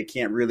position that they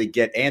can't really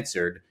get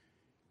answered.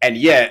 And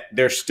yet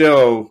they're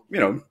still,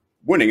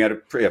 winning at a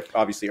pretty,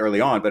 obviously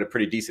early on, but a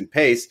pretty decent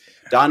pace.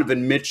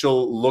 Donovan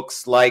Mitchell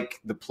looks like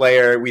the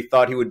player we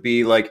thought he would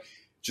be, like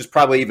just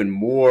probably even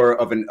more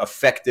of an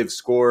effective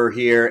scorer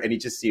here. And he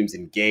just seems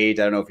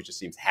engaged. I don't know if he just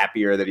seems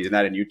happier that he's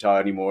not in Utah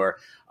anymore.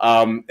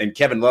 And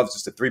Kevin Love's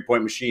just a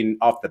 3-point machine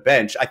off the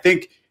bench. I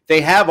think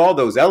they have all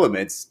those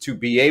elements to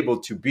be able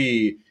to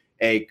be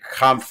a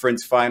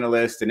conference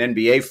finalist, an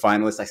NBA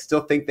finalist. I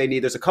still think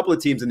there's a couple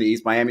of teams in the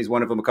East. Miami's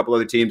one of them, a couple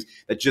other teams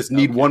that just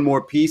need one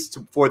more piece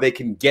before they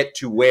can get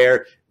to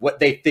what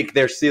they think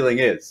their ceiling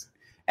is.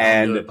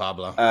 And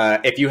Pablo.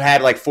 If you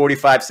had like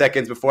 45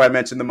 seconds before I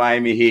mentioned the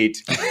Miami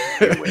Heat.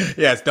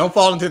 Yes, don't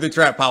fall into the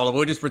trap, Pablo.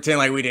 We'll just pretend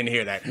like we didn't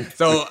hear that.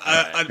 So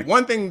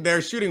one thing, their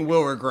shooting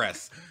will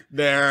regress.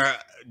 Their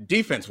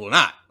defense will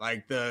not.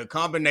 Like the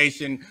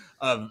combination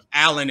of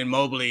Allen and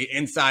Mobley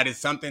inside is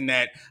something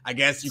that I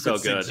guess you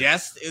could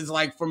suggest is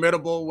like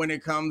formidable when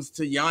it comes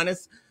to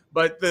Giannis.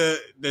 But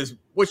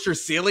what's your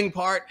ceiling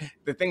part?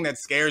 The thing that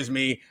scares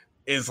me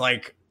is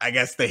like, I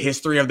guess, the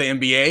history of the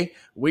NBA.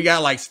 We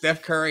got like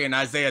Steph Curry and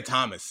Isaiah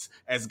Thomas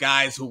as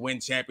guys who win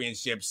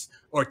championships,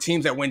 or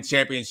teams that win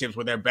championships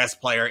where their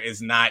best player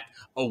is not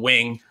a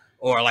wing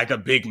or like a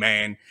big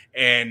man.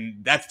 And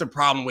that's the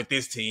problem with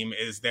this team,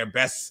 is their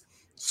best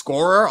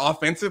scorer,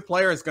 offensive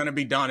player is going to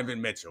be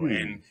Donovan Mitchell.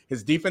 And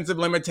his defensive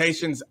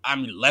limitations,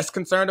 I'm less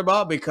concerned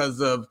about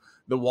because of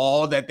the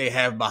wall that they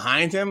have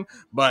behind him.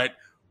 But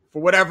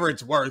for whatever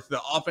it's worth,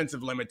 the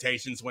offensive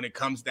limitations, when it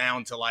comes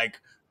down to like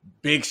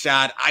big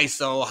shot,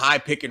 ISO, high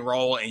pick and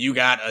roll, and you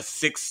got a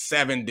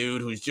 6'7"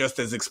 dude who's just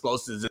as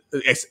explosive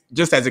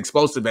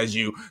as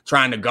you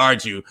trying to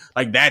guard you.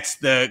 Like, that's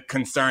the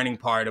concerning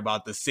part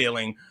about the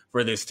ceiling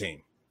for this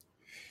team.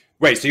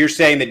 Right, so you're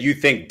saying that you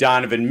think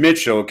Donovan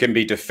Mitchell can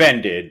be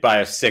defended by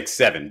a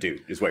 6'7"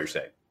 dude, is what you're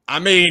saying. I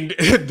mean,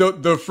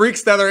 the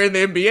freaks that are in the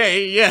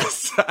NBA,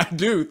 yes, I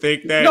do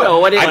think that.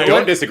 No, I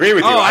don't disagree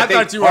with you. I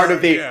think thought you part were,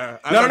 of the. Yeah,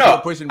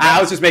 no. I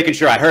was just making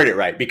sure I heard it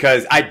right,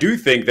 because I do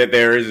think that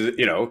there is,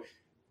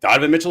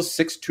 Donovan Mitchell's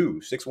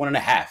 6'2",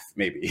 6'1.5",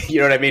 maybe. You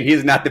know what I mean?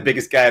 He's not the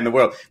biggest guy in the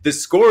world. The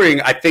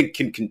scoring, I think,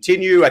 can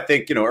continue. I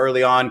think,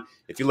 early on,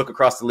 if you look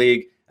across the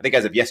league, I think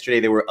as of yesterday,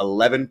 there were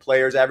 11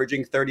 players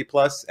averaging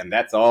 30+, and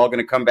that's all going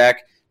to come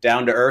back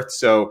down to earth.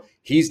 So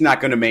he's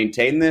not going to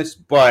maintain this,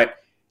 but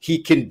he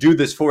can do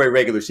this for a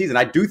regular season.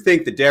 I do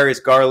think that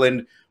Darius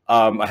Garland,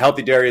 a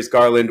healthy Darius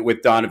Garland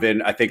with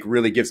Donovan, I think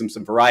really gives them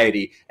some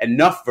variety,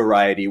 enough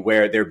variety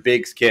where their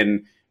bigs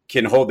can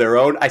hold their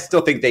own. I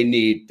still think they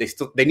need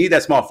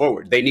that small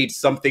forward. They need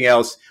something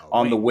else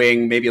on the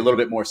wing, maybe a little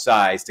bit more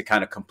size to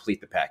kind of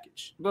complete the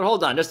package. But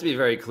hold on, just to be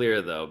very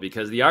clear though,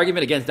 because the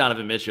argument against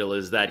Donovan Mitchell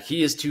is that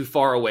he is too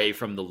far away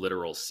from the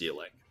literal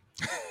ceiling.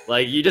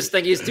 Like, you just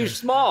think he's too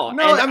small.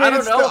 No, I mean,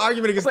 it's the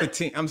argument against the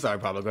team. I'm sorry,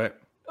 Pablo, go ahead.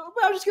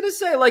 I was just going to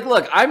say, like,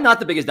 look, I'm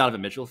not the biggest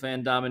Donovan Mitchell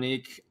fan,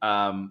 Dominique,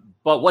 but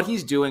what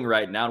he's doing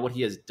right now and what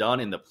he has done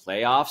in the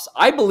playoffs,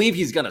 I believe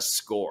he's going to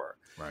score.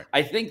 Right.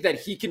 I think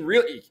that he can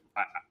really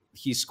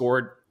he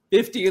scored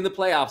 50 in the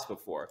playoffs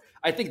before.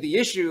 I think the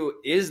issue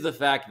is the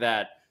fact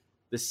that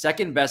the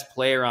second best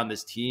player on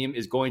this team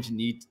is going to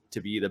need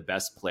to be the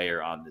best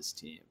player on this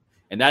team.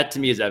 And that, to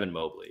me, is Evan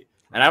Mobley.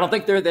 And I don't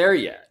think they're there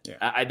yet.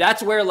 Yeah.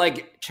 That's where,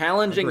 like,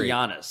 challenging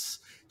Giannis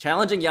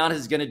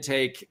is going to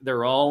take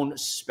their own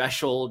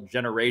special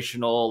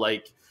generational,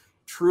 like,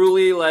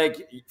 truly,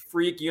 like,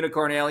 freak,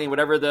 unicorn, alien,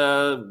 whatever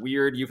the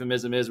weird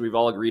euphemism is we've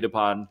all agreed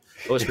upon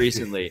most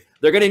recently.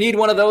 They're going to need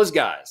one of those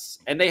guys.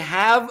 And they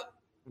have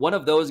one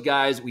of those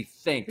guys, we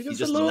think. He's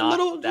just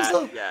not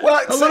that yet.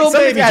 Well, some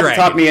guys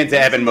talk me into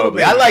Evan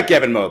Mobley. I like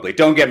Evan Mobley.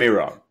 Don't get me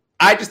wrong.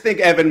 I just think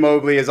Evan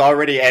Mobley has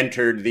already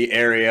entered the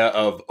area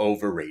of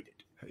overrated.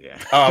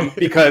 Yeah.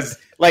 Because,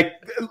 like,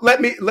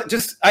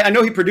 I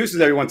know he produces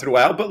every once in a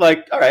while, but,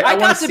 like, all right, I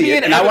want to see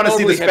it, and I want to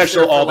see the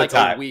special all the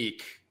time.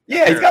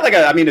 Yeah, he's got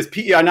his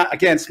PER, not,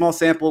 again, small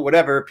sample,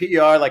 whatever,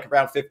 PER like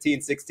around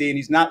 15, 16.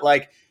 He's not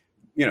like,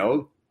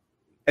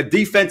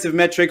 defensive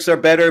metrics are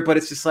better, but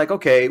it's just like,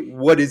 okay,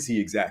 what is he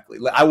exactly?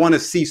 I want to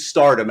see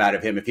stardom out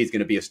of him if he's going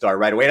to be a star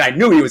right away. And I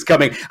knew he was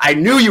coming. I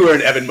knew you were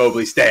an Evan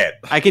Mobley stan.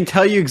 I can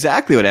tell you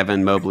exactly what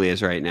Evan Mobley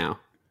is right now.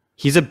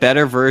 He's a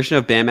better version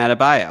of Bam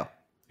Adebayo.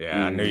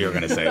 Yeah, I knew you were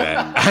going to say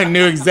that. I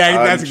knew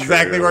exactly. That's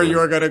exactly where you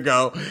were going to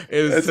go.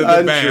 It's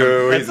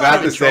untrue. He's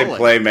not the same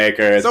playmaker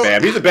as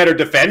Bam. He's a better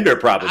defender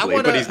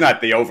probably, but he's not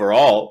the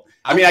overall.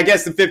 I mean, I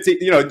guess the 15,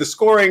 the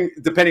scoring,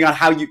 depending on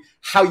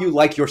how you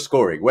like your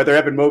scoring, whether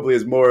Evan Mobley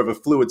is more of a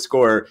fluid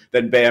scorer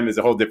than Bam is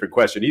a whole different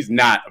question. He's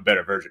not a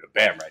better version of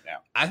Bam right now.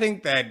 I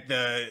think that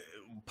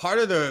part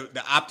of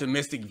the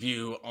optimistic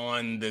view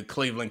on the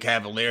Cleveland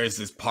Cavaliers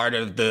is part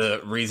of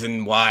the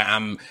reason why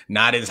I'm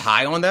not as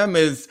high on them.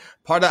 Is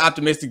part of the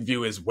optimistic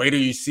view is wait till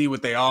you see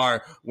what they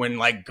are when,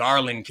 like,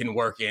 Garland can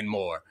work in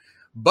more.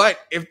 But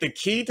if the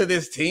key to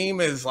this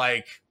team is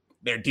like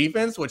their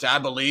defense, which I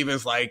believe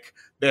is like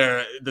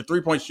the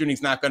 3-point shooting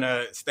is not going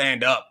to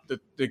stand up.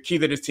 The key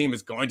to this team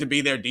is going to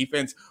be their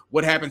defense.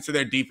 What happens to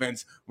their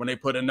defense when they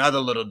put another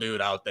little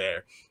dude out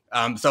there?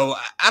 So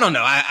I don't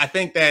know. I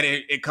think that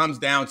it comes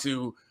down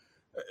to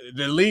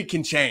the league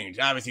can change.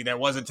 Obviously, there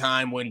was a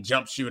time when a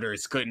jump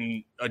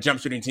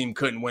shooting team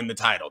couldn't win the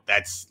title.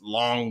 That's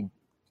long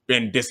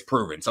been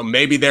disproven. So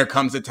maybe there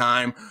comes a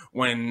time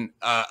when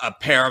a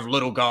pair of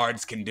little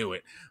guards can do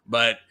it.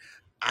 But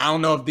I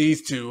don't know if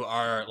these two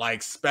are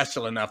like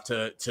special enough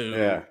to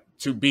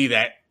be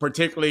that,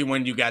 particularly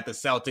when you got the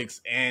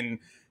Celtics and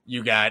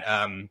you got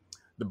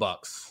the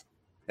Bucks.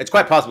 It's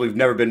quite possible we've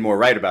never been more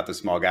right about the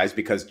small guys,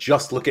 because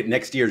just look at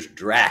next year's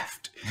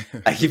draft.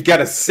 You've got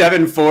a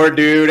 7'4"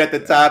 dude at the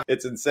top.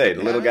 It's insane.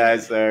 The little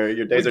guys,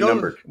 your days are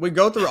numbered. We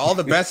go through all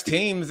the best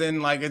teams,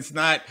 and like it's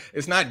not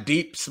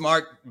deep,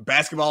 smart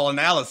basketball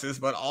analysis,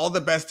 but all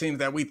the best teams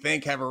that we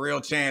think have a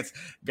real chance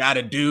got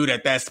a dude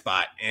at that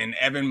spot. And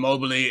Evan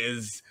Mobley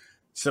is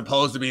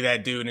supposed to be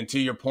that dude. And to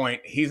your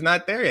point, he's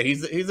not there yet.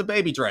 He's a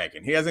baby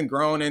dragon. He hasn't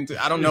grown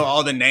into. I don't know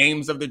all the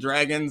names of the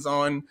dragons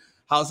on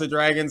House of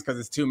Dragons because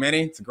it's too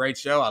many. It's a great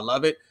show. I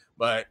love it.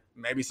 But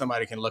maybe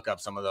somebody can look up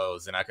some of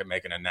those and I could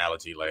make an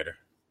analogy later.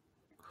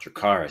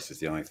 Dracarys is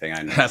the only thing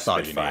I know. That's all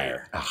you need.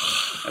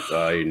 That's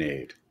all you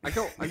need. I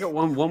got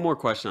one more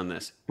question on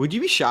this. Would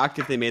you be shocked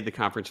if they made the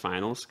conference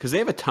finals? Because they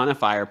have a ton of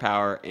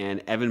firepower,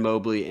 and Evan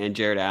Mobley and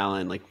Jared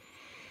Allen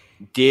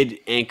did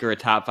anchor a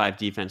top 5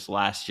 defense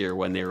last year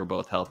when they were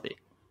both healthy.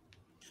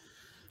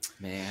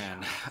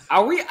 Man,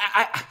 are we?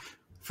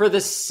 For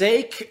the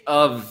sake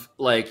of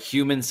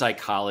human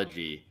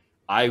psychology,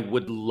 I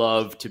would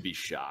love to be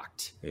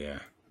shocked. Yeah.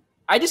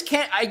 I just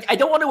can't. I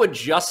don't want to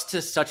adjust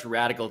to such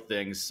radical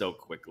things so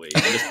quickly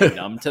and just be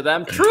numb to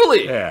them.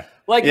 Truly, yeah.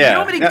 You know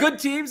how many good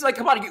teams?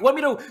 Come on, you want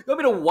me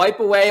to wipe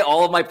away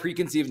all of my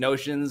preconceived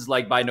notions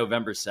by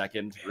November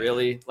 2nd?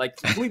 Really?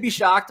 Can we be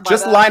shocked?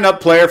 Just that? Line up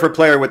player for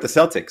player with the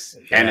Celtics,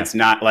 and it's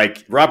not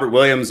like Robert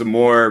Williams, a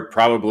more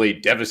probably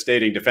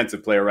devastating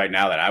defensive player right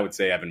now that I would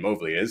say Evan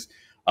Mobley is.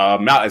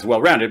 Not as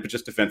well rounded, but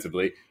just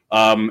defensively.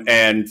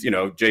 And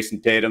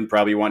Jason Tatum,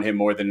 probably want him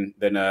more than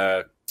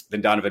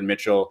Donovan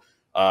Mitchell.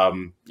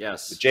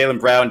 Yes, Jaylen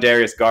Brown,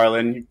 Darius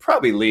Garland. You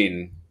probably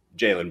lean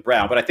Jaylen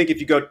Brown, but I think if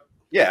you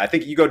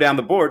go down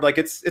the board,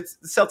 it's the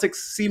Celtics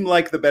seem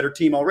like the better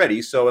team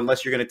already. So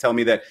unless you're going to tell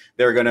me that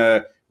they're going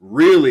to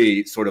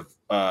really sort of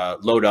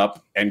load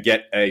up and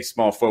get a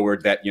small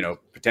forward that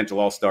potential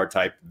all-star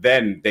type,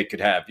 then they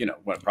could have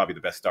probably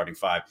the best starting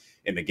 5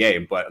 in the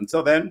game. But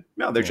until then,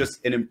 no, they're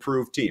just an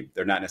improved team.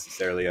 They're not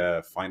necessarily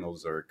a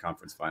finals or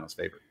conference finals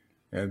favorite.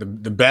 Yeah,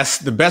 the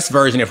best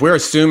version, if we're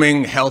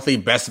assuming healthy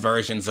best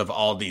versions of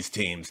all these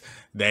teams,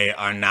 they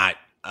are not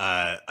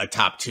a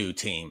top 2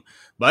 team.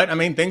 But I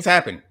mean, things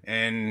happen,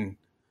 and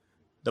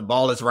the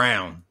ball is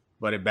round,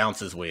 but it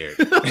bounces weird.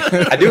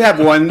 I do have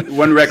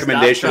one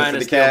recommendation for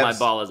the Cavs. My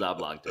ball is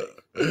oblong.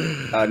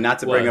 Not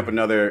to bring up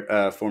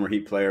another former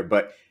Heat player,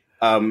 but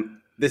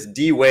this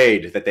D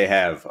Wade that they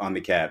have on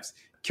the Cavs.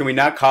 Can we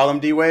not call him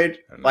D Wade?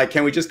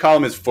 Can we just call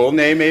him his full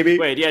name, maybe?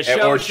 Wait, yeah,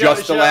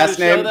 the last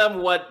name. Show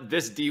them what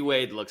this D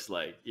Wade looks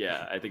like.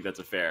 Yeah, I think that's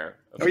a fair.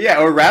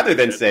 Or rather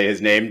than say his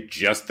name,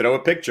 just throw a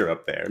picture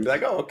up there and be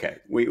like, "Oh, okay,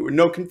 we're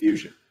no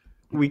confusion."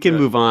 We can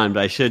move on,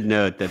 but I should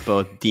note that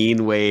both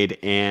Dean Wade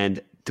and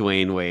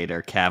Dwayne Wade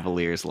are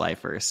Cavaliers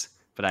lifers.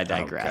 But I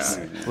digress.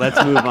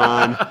 Let's move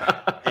on.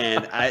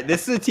 And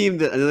this is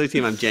another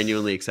team I'm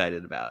genuinely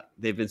excited about.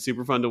 They've been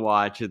super fun to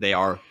watch. They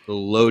are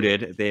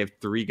loaded. They have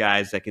 3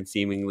 guys that can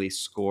seemingly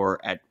score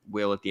at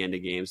will at the end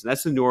of games. And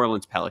that's the New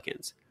Orleans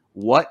Pelicans.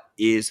 What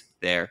is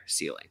their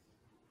ceiling?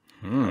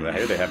 I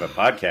hear they have a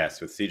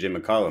podcast with CJ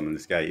McCollum and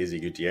this guy Izzy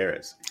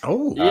Gutierrez.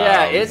 Oh,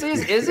 yeah,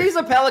 Izzy's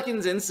a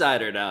Pelicans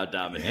insider now,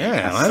 Dominic.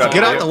 Yeah, let's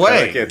get out the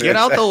way. Get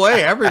out the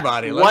way,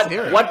 everybody. Let's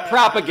hear it. What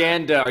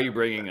propaganda are you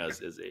bringing us,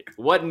 Izzy?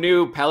 What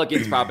new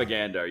Pelicans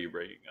propaganda are you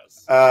bringing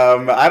us?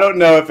 I don't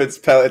know if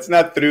it's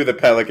not through the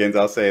Pelicans.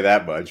 I'll say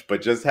that much.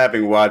 But just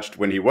having watched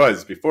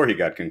before he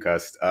got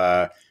concussed,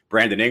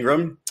 Brandon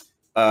Ingram.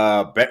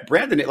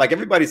 Brandon,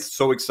 everybody's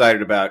so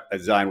excited about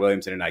Zion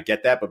Williamson, and I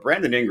get that, but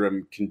Brandon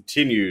Ingram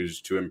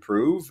continues to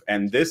improve,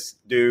 and this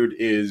dude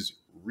is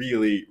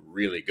really,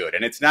 really good.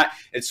 And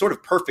it's sort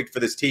of perfect for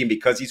this team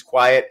because he's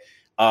quiet,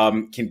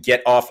 can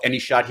get off any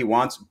shot he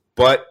wants,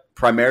 but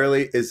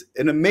primarily is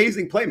an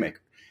amazing playmaker.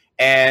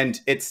 And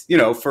it's,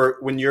 for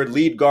when your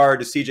lead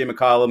guard is CJ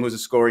McCollum, who's a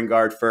scoring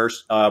guard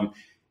first,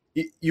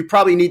 you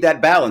probably need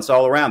that balance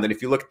all around. And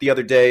if you look at the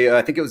other day,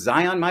 I think it was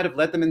Zion might have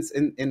led them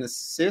in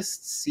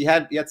assists. He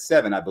had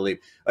 7, I believe.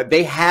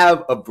 They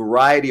have a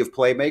variety of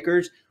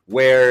playmakers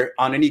where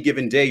on any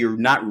given day, you're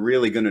not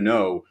really going to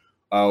know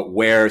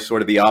where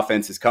sort of the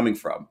offense is coming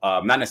from.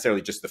 Not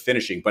necessarily just the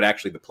finishing, but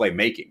actually the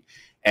playmaking.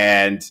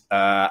 And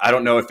I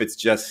don't know if it's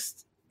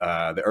just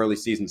the early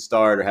season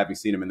start or having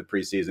seen him in the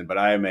preseason, but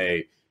I am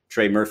a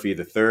Trey Murphy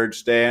III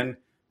stan.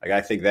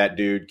 I think that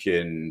dude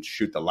can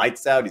shoot the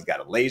lights out. He's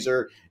got a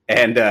laser.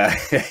 And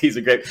he's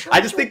a great.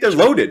 I just think they're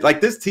loaded.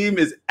 Like, this team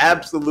is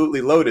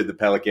absolutely loaded, the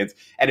Pelicans.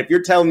 And if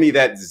you're telling me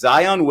that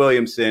Zion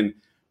Williamson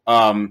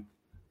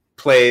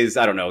plays,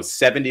 I don't know,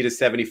 70 to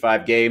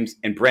 75 games,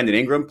 and Brandon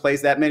Ingram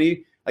plays that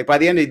many, like, by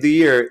the end of the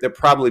year, they'll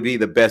probably be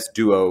the best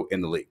duo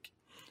in the league.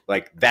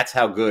 Like, that's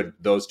how good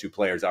those two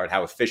players are and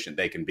how efficient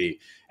they can be.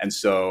 And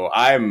so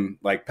I'm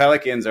like,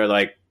 Pelicans are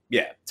like,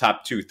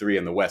 top 2-3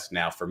 in the West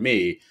now for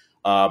me.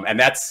 And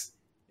that's,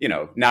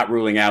 not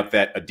ruling out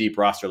that a deep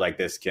roster like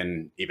this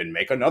can even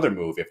make another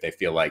move if they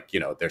feel like,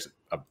 there's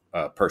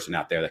a person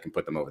out there that can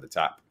put them over the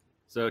top.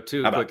 So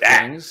two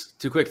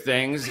quick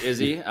things,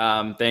 Izzy.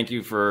 Thank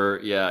you for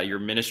your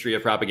ministry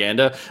of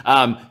propaganda.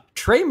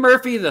 Trey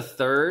Murphy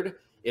III,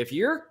 if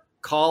you're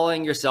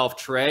calling yourself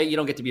Trey, you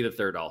don't get to be the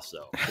third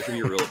also. There should be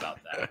a rule about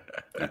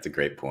that. That's a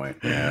great point.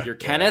 Yeah. You're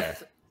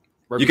Kenneth.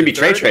 You can be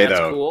Trey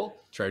though. Cool.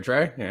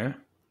 Trey, yeah.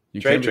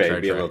 Trey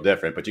would be a little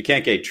different, but you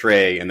can't get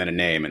Trey and then a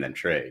name and then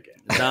Trey again.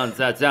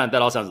 That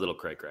all sounds a little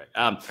cray.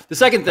 The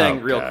second thing,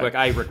 quick,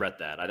 I regret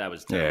that. That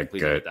was terrible.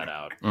 Please edit that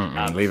out.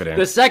 Leave it in.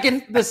 The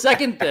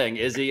second thing,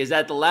 Izzy, is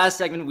that the last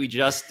segment we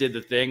just did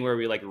the thing where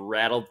we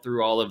rattled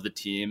through all of the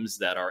teams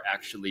that are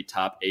actually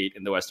top 8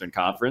 in the Western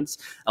Conference.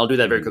 I'll do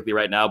that very quickly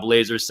right now.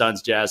 Blazers,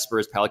 Suns, Jazz,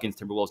 Spurs, Pelicans,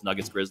 Timberwolves,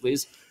 Nuggets,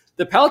 Grizzlies.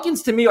 The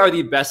Pelicans, to me, are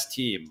the best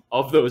team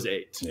of those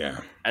 8.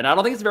 Yeah. And I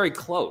don't think it's very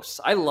close.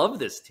 I love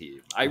this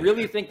team. I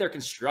really think they're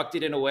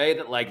constructed in a way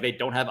that, they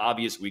don't have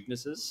obvious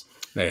weaknesses.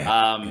 But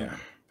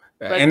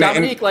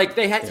Dominique,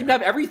 they seem to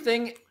have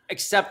everything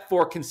except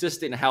for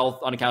consistent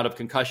health on account of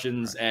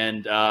concussions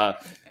and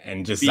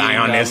just being,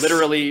 Zionists.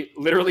 literally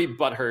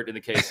butthurt in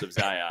the case of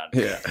Zion.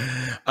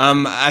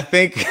 I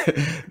think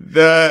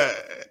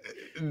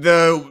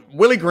the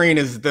Willie Green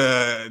is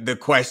the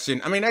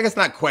question. I mean, I guess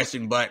not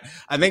question, but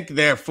I think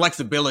their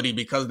flexibility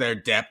because their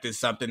depth is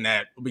something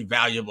that will be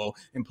valuable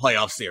in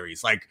playoff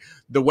series. Like,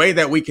 the way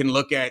that we can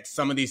look at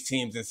some of these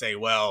teams and say,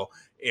 well,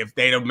 if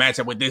they don't match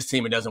up with this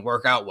team, it doesn't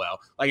work out well.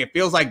 Like, it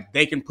feels like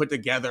they can put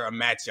together a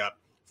matchup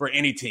for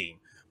any team.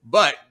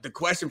 But the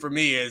question for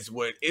me is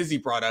what Izzy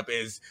brought up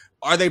is,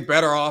 are they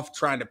better off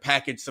trying to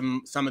package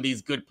some of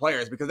these good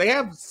players? Because they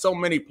have so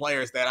many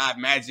players that I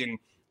imagine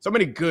 – so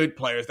many good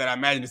players that I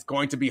imagine it's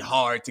going to be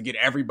hard to get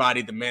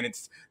everybody the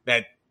minutes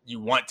that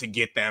you want to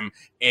get them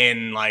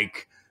in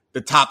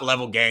the top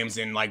level games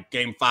in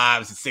game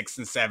 5s, 6s,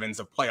 and 7s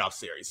of playoff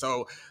series.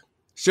 So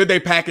should they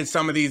package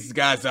some of these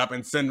guys up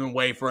and send them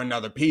away for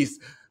another piece?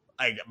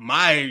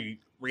 My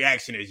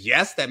reaction is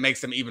yes, that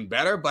makes them even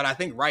better. But I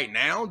think right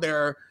now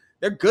they're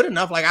good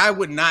enough. I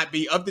would not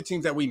be, of the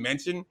teams that we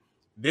mentioned,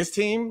 this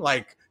team,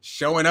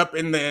 showing up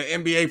in the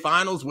NBA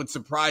Finals would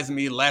surprise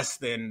me less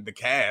than the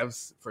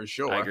Cavs, for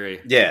sure. I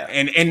agree. Yeah.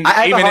 And even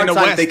in the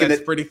West,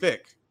 that's pretty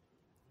thick.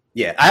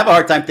 Yeah, I have a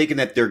hard time thinking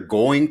that they're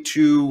going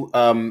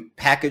to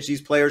package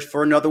these players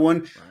for another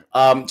one.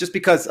 Right. Just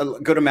because a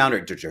good amount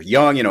are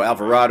young,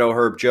 Alvarado,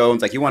 Herb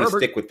Jones, you want to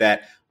stick with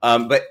that.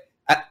 But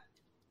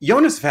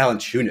Jonas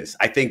Valanciunas,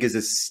 I think, is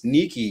a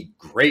sneaky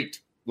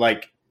great,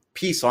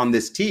 piece on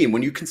this team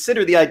when you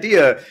consider the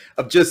idea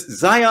of just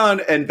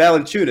Zion and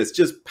Valanciunas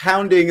just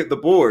pounding the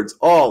boards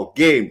all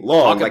game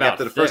long.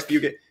 After the first few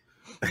games.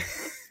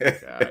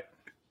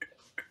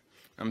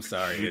 I'm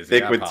sorry.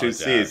 Thick with 2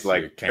 C's,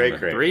 cray.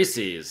 3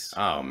 C's.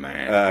 Oh,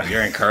 man.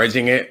 You're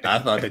encouraging it? I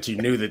thought that you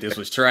knew that this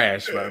was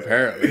trash, but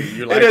apparently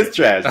you like it. It is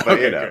trash, but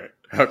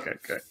Okay,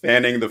 good.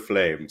 Fanning the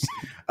flames.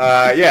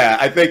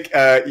 I think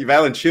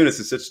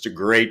Valanciunas is such a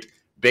great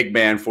big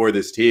man for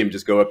this team.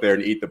 Just go up there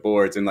and eat the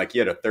boards. And he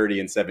had a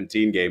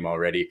 30-17 game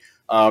already.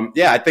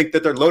 I think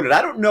that they're loaded.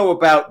 I don't know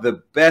about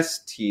the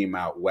best team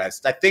out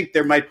West. I think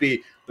there might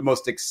be the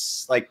most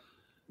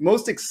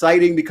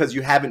exciting because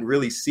you haven't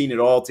really seen it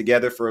all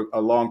together for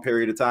a long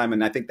period of time.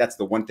 And I think that's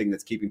the one thing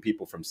that's keeping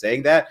people from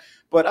saying that.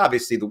 But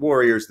obviously the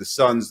Warriors, the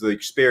Suns, the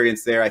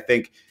experience there, I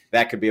think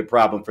that could be a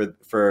problem for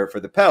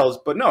the Pels.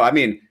 But no, I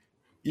mean,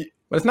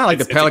 but it's not like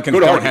the Pelicans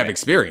don't have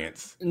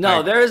experience.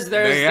 No, there's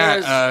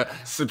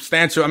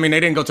substantial. I mean, they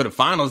didn't go to the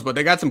finals, but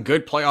they got some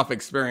good playoff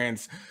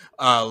experience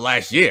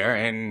last year.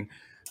 And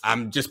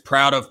I'm just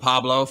proud of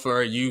Pablo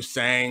for you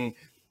saying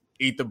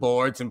eat the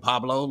boards and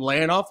Pablo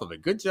laying off of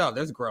it. Good job.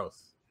 There's growth.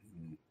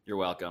 You're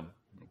welcome.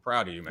 I'm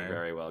proud of you, man. You're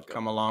very welcome.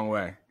 Come a long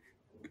way.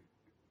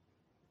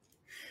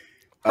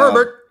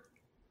 Herbert.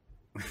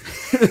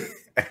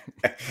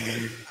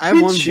 I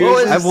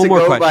have one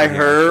more question. By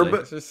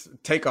Herb. Just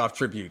take off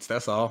tributes.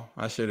 That's all.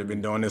 I should have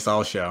been doing this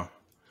all show.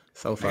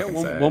 So fucking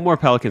sad. One more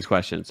Pelicans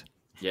questions.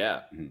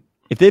 Yeah.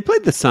 If they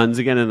played the Suns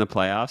again in the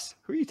playoffs,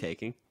 who are you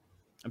taking?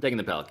 I'm taking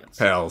the Pelicans.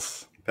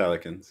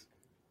 Pelicans.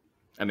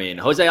 I mean,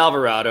 Jose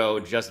Alvarado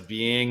just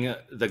being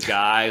the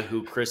guy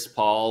who Chris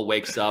Paul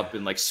wakes up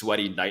in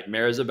sweaty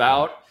nightmares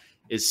about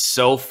is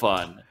so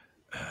fun.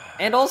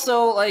 And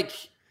also, when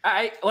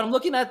I'm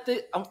looking at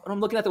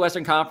the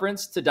Western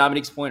Conference, to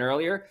Dominique's point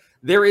earlier,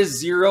 there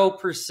is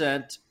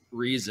 0%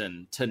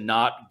 reason to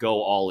not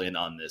go all in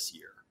on this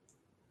year.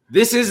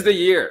 This is the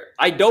year.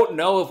 I don't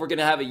know if we're going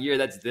to have a year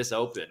that's this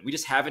open. We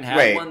just haven't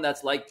had one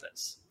that's like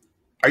this.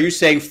 Are you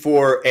saying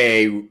for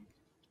a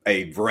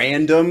a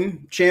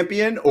random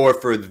champion or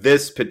for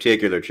this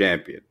particular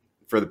champion,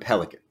 for the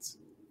Pelicans?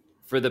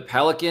 For the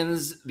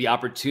Pelicans, the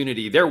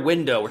opportunity, their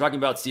window, we're talking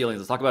about ceilings.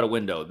 Let's talk about a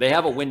window. They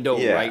have a window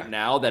right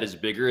now that is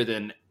bigger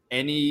than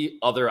any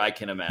other I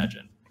can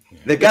imagine.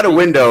 They've got a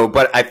window,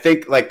 but I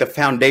think like the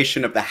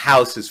foundation of the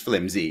house is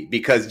flimsy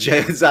because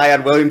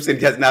Zion Williamson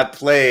has not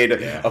played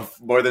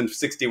more than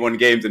 61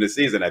 games in a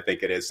season, I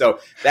think it is. So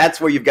that's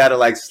where you've got to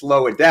like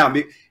slow it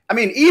down. I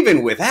mean,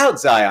 even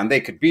without Zion,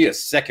 they could be a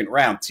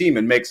second-round team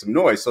and make some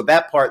noise. So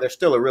that part, they're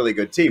still a really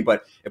good team.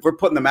 But if we're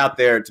putting them out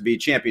there to be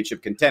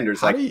championship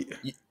contenders,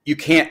 you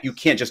can't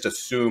just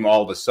assume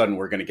all of a sudden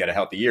we're going to get a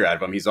healthy year out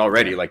of him. He's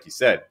already, like you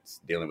said,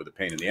 dealing with a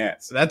pain in the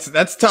ass.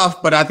 That's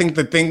tough. But I think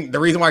the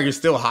reason why you're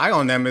still high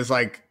on them is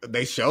like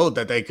they showed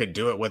that they could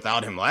do it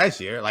without him last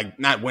year. Like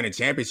not win a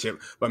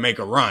championship, but make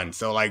a run.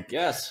 So like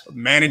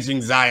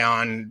managing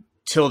Zion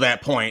till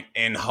that point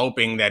and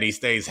hoping that he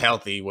stays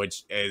healthy,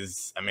 which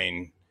is, I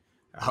mean,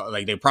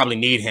 like they probably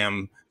need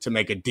him to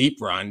make a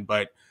deep run,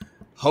 but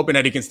hoping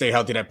that he can stay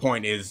healthy at that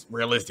point is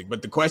realistic.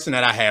 But the question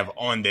that I have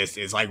on this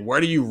is like,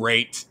 where do you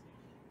rate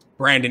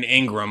Brandon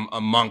Ingram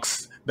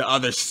amongst the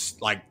other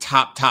like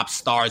top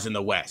stars in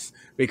the West?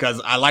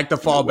 Because I like to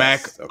fall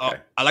back.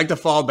 I like to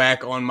fall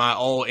back on my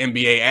old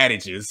NBA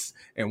adages,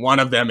 and one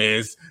of them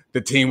is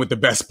the team with the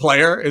best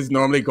player is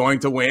normally going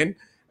to win.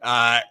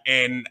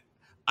 And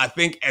I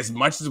think as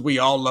much as we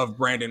all love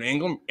Brandon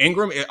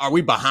Ingram, are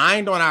we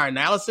behind on our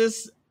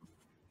analysis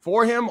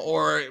for him,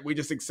 or we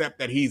just accept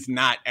that he's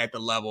not at the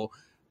level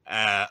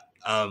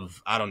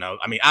of, I don't know.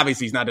 I mean,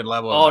 obviously he's not at the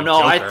level of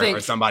Joker or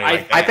somebody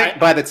like that. I think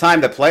by the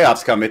time the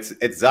playoffs come, it's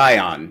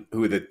Zion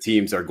who the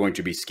teams are going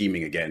to be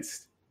scheming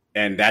against.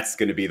 And that's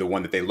going to be the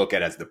one that they look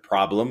at as the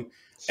problem.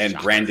 And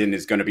Brandon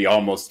is going to be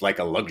almost like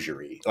a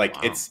luxury. Like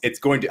it's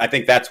going to, I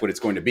think that's what it's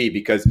going to be,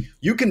 because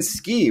you can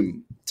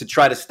scheme to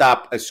try to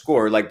stop a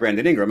scorer like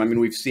Brandon Ingram. I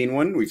mean, we've seen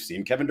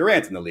Kevin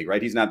Durant in the league,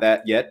 right? He's not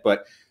that yet,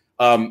 but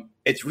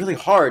it's really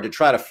hard to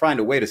try to find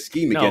a way to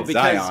scheme against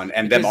Zion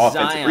and them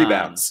offensive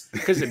rebounds.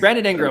 Because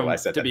Brandon Ingram, I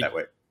said that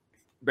way.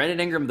 Brandon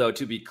Ingram, though,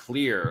 to be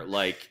clear,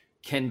 like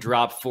can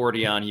drop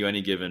 40 on you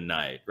any given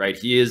night, right?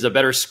 He is a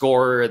better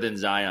scorer than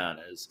Zion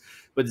is.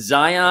 But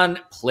Zion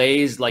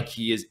plays like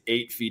he is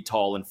 8 feet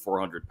tall and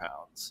 400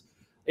 pounds.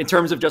 In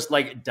terms of just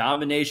like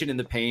domination in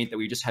the paint that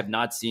we just have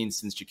not seen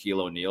since Shaquille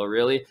O'Neal,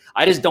 really.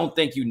 I just don't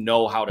think I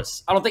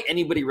don't think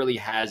anybody really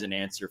has an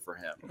answer for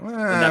him in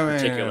that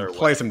particular way.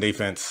 Play some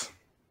defense.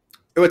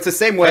 It's the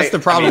same way. That's the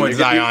problem with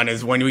Zion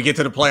is when we get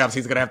to the playoffs,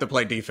 he's going to have to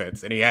play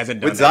defense, and he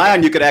hasn't done that. With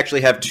Zion, you could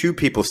actually have two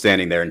people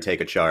standing there and take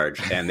a charge,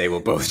 and they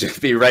will both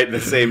just be right in the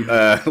same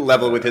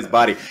level with his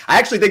body. I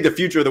actually think the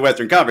future of the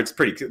Western Conference is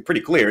pretty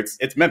clear.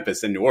 It's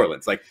Memphis and New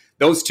Orleans. Like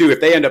those two, if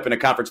they end up in a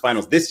conference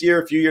finals this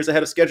year, a few years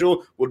ahead of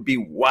schedule, would be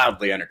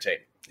wildly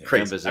entertaining.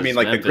 Crazy.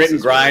 The grit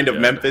and grind of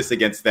Memphis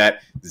against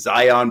that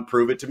Zion,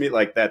 prove it to me.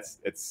 Like it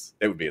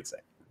would be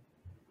insane.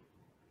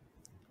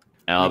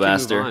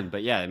 Alabaster.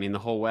 But yeah, I mean, the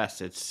whole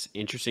West, it's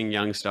interesting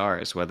young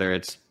stars, whether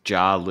it's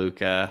Ja,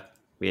 Luka,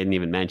 we hadn't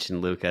even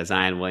mentioned Luka,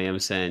 Zion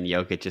Williamson,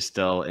 Jokic is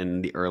still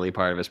in the early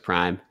part of his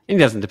prime. And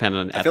he doesn't depend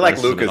on I feel like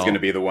Luka is going to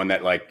be the one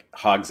that like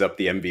hogs up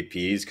the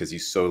MVPs because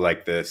he's so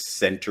like the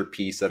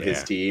centerpiece of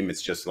his team.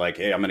 It's just like,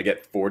 hey, I'm going to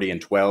get 40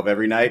 and 12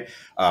 every night.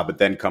 But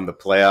then come the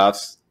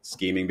playoffs,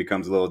 scheming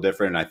becomes a little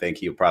different. And I think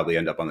he'll probably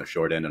end up on the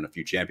short end on a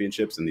few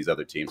championships, and these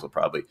other teams will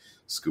probably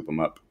scoop him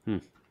up.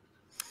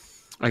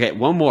 Okay,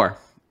 one more.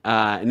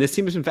 And this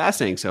team has been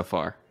fascinating so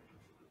far.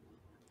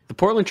 The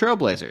Portland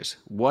Trailblazers.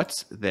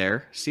 What's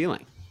their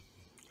ceiling?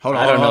 Hold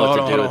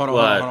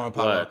on,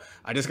 Pablo.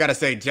 I just got to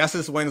say,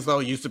 Justice Winslow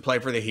used to play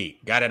for the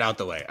Heat. Got it out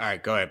the way. All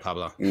right, go ahead,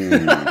 Pablo.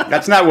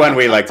 That's not one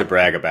we like to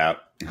brag about.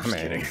 I'm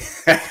kidding.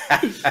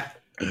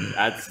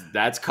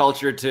 That's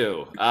culture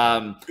too.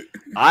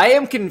 I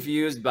am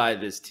confused by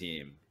this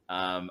team.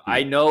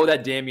 I know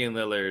that Damian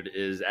Lillard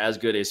is as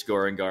good a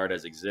scoring guard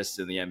as exists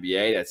in the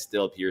NBA. That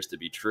still appears to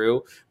be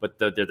true. But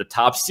they're the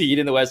top seed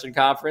in the Western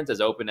Conference,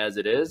 as open as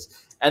it is.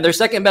 And their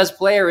second best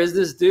player is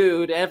this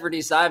dude,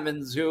 Anthony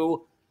Simons,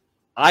 who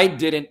I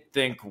didn't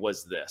think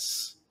was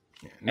this.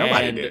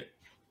 Nobody did.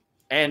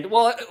 And,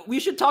 well, we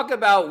should talk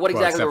about what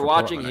exactly we're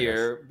watching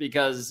here,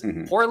 because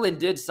Portland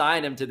did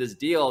sign him to this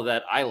deal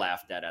that I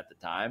laughed at the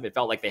time. It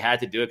felt like they had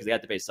to do it because they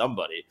had to pay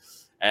somebody.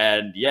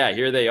 And, yeah,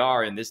 here they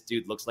are, and this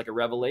dude looks like a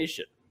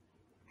revelation.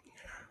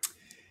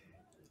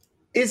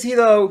 Is he,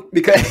 though?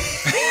 Because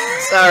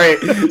sorry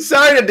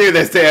to do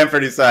this to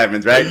Anthony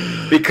Simons, right?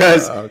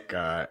 Because oh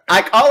God,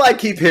 all I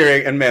keep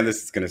hearing, and man,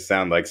 this is going to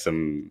sound like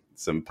some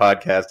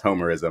podcast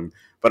homerism,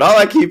 but all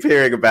I keep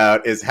hearing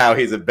about is how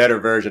he's a better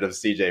version of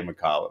CJ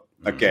McCollum.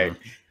 Okay,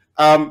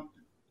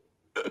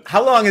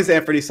 how long has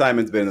Anthony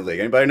Simons been in the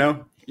league? Anybody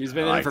know? He's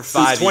been in for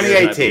 5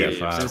 years.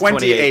 2018. Since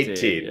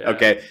 2018. Yeah.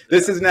 Okay.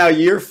 This is now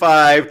year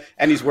 5,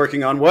 and he's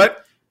working on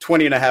what?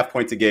 20.5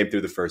 points a game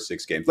through the first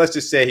 6 games. Let's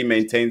just say he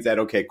maintains that.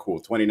 Okay,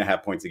 cool.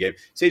 20.5 points a game.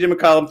 CJ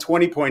McCollum,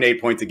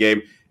 20.8 points a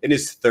game in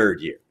his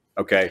 3rd year.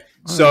 Okay,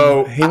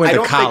 so he went I to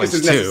don't college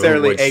think this is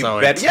necessarily too,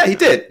 a better. Yeah, he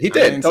did. He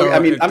did.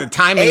 The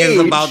timing is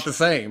about the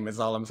same. Is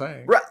all I'm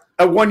saying. Right,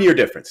 a 1 year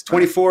difference.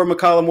 24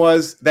 McCollum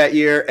was that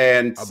year,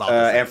 and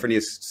Anthony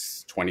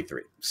is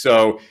 23.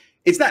 So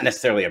it's not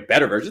necessarily a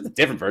better version. It's a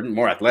different version,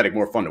 more athletic,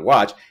 more fun to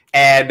watch.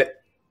 And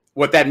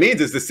what that means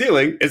is the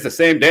ceiling is the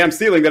same damn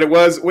ceiling that it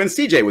was when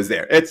CJ was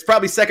there. It's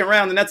probably second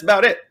round, and that's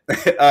about it.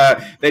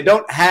 They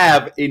don't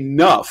have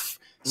enough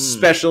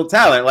special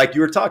talent like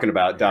you were talking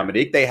about,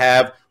 Dominique. They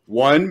have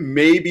one,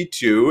 maybe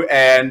two,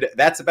 and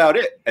that's about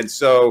it. And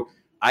so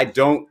I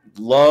don't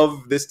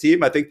love this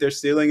team. I think their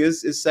ceiling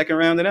is second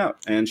round and out.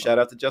 And shout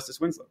out to Justice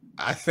Winslow.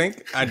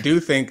 I do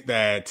think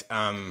that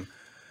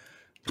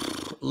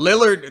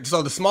Lillard,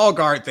 so the small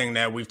guard thing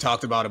that we've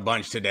talked about a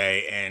bunch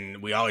today,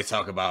 and we always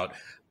talk about,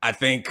 I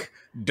think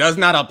does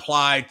not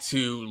apply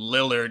to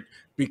Lillard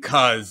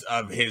because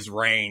of his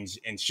range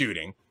and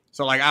shooting.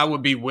 So like I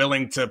would be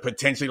willing to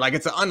potentially, like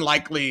it's an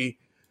unlikely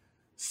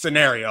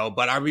scenario,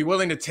 but I'd be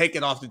willing to take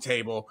it off the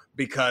table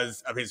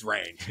because of his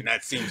range. And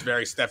that seems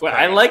very Steph Curry.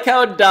 I like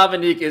how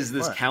Dominique is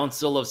this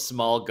council of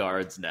small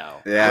guards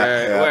now.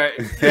 Where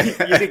he's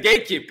a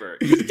gatekeeper.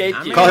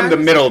 Call him the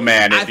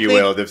middleman, if you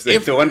will.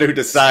 The one who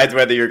decides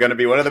whether you're going to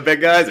be one of the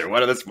big guys or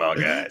one of the small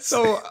guys.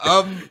 So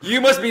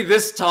you must be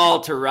this tall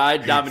to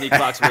ride Dominique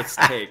Foxworth's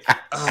take.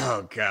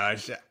 Oh,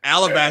 gosh.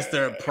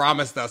 Alabaster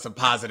promised us a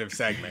positive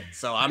segment.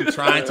 So I'm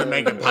trying to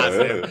make it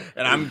positive.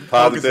 And I'm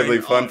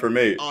positively fun for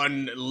me.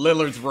 On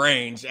Lillard's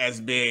range as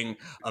being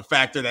a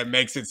factor that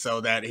makes it so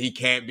that he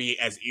can't be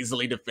as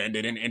easily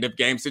defended in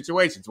end-of-game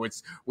situations, which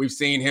we've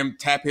seen him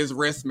tap his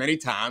wrist many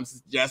times.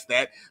 It's just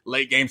that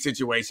late-game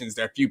situations,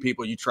 there are few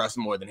people you trust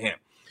more than him.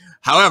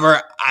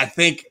 However, I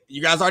think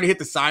you guys already hit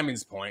the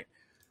Simons point.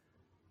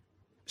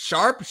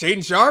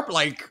 Shaedon Sharpe,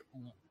 like,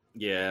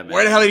 yeah, man.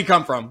 Where the hell did he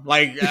come from?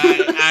 Like,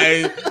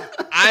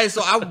 I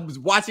was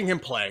watching him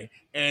play,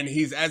 and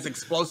he's as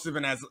explosive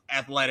and as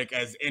athletic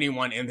as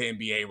anyone in the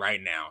NBA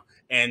right now,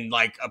 and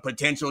like a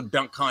potential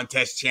dunk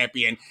contest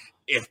champion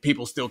if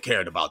people still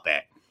cared about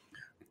that.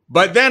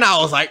 But then I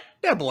was like,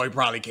 that boy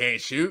probably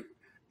can't shoot.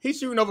 He's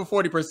shooting over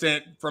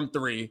 40% from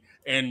three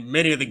in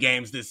many of the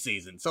games this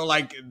season. So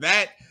like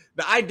that,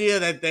 the idea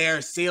that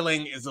their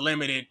ceiling is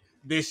limited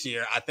this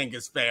year, I think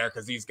is fair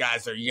because these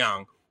guys are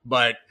young,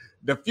 but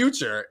the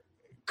future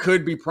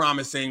could be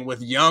promising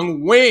with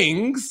young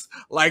wings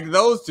like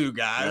those two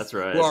guys. That's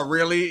right. Who are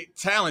really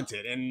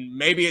talented. And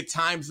maybe it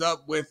times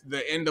up with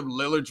the end of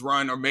Lillard's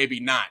run or maybe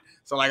not.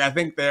 So like I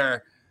think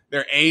their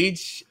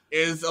age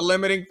is a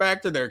limiting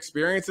factor. Their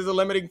experience is a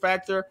limiting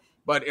factor.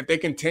 But if they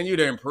continue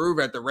to improve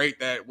at the rate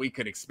that we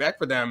could expect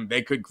for them,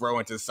 they could grow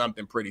into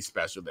something pretty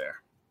special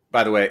there.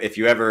 By the way, if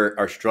you ever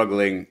are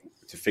struggling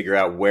to figure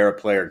out where a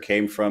player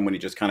came from when he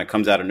just kind of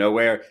comes out of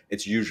nowhere,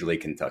 it's usually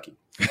Kentucky.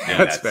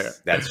 That's fair.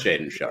 That's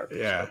Shaedon Sharpe.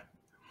 Yeah.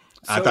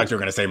 So, I thought you were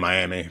going to say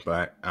Miami,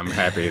 but I'm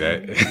happy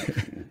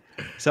that.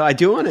 So I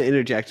do want to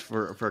interject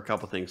for a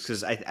couple things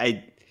because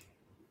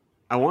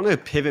I want to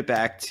pivot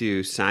back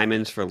to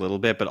Simons for a little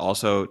bit, but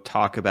also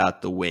talk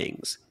about the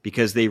wings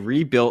because they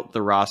rebuilt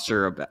the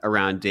roster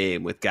around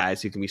Dame with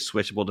guys who can be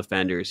switchable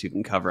defenders who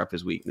can cover up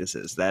his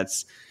weaknesses.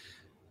 That's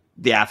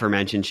the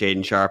aforementioned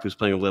Shaedon Sharpe, who's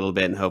playing a little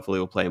bit and hopefully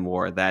will play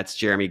more. That's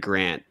Jeremy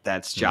Grant.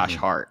 That's Josh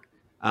Hart.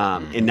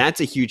 And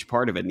that's a huge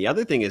part of it. And the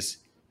other thing is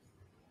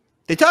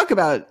they talk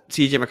about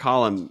CJ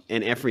McCollum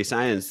and Anthony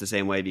Simons the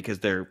same way because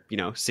they're,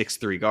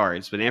 6'3"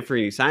 guards. But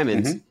Anthony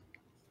Simons,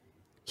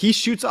 he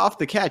shoots off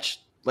the catch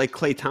like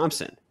Klay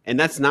Thompson. And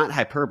that's not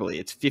hyperbole.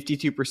 It's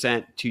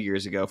 52% 2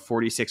 years ago,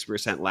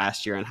 46%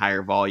 last year on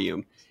higher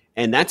volume.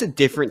 And that's a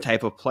different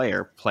type of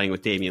player playing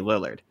with Damian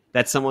Lillard.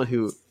 That's someone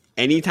who,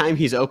 anytime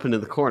he's open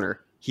in the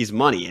corner, he's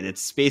money. And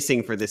it's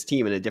spacing for this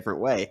team in a different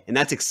way. And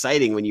that's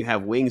exciting when you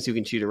have wings who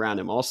can shoot around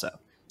him also.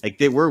 Like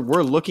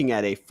we're looking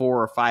at a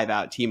 4 or 5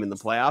 out team in the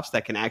playoffs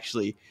that can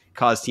actually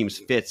cause teams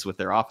fits with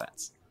their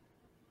offense.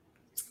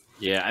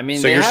 Yeah, I mean,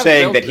 so you're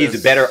saying that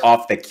he's better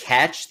off the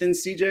catch than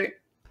CJ?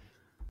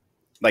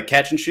 Like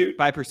catch and shoot?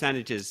 By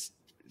percentages,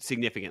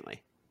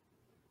 significantly.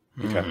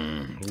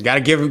 Okay. Got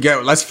to give him.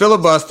 Let's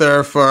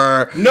filibuster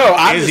for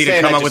Izzy to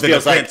come up with a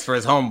defense for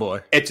his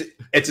homeboy.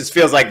 It just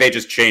feels like they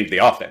just changed the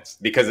offense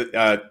because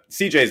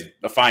CJ's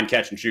a fine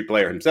catch and shoot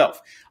player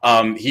himself.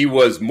 He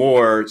was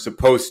more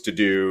supposed to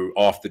do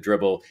off the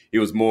dribble. He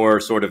was more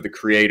sort of the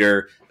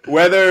creator.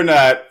 Whether or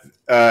not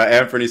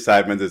Anthony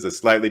Simons is a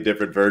slightly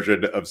different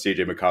version of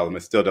CJ McCollum, I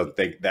still don't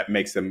think that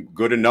makes him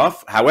good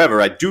enough. However,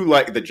 I do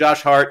like the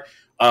Josh Hart.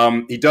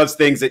 He does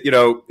things that,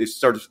 is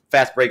sort of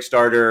fast break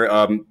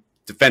starter.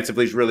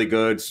 Defensively is really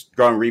good,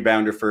 strong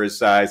rebounder for his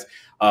size.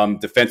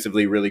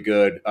 Defensively really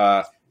good.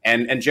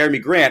 And Jeremy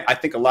Grant, I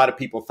think a lot of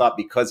people thought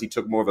because he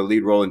took more of a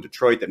lead role in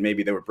Detroit that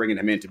maybe they were bringing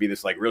him in to be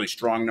this like really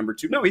strong number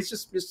two. No, he's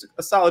just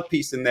a solid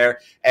piece in there.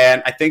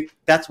 And I think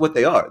that's what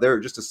they are. They're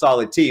just a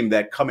solid team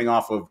that coming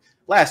off of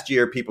last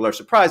year, people are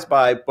surprised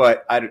by,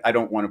 but I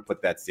don't want to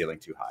put that ceiling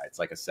too high. It's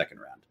like a second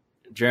round.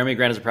 Jeremy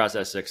Grant is a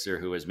process sixer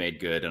who has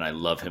made good, and I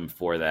love him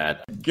for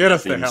that. Get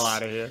us the hell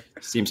out of here.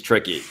 Seems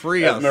tricky.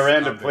 Free us. As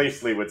Miranda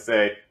Placely would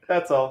say,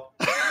 that's all.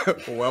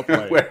 Well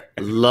played.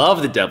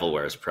 Love The Devil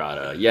Wears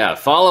Prada. Yeah,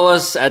 follow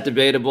us at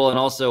Debatable and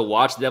also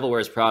watch The Devil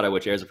Wears Prada,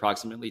 which airs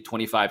approximately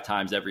 25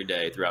 times every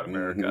day throughout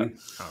America.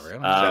 Mm-hmm. Oh,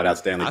 really? Shout out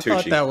Stanley Tucci. I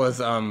thought that was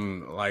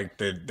like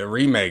the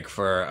remake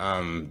for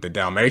the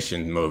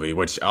Dalmatian movie,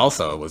 which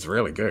also was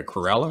really good.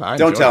 Cruella.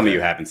 Don't tell me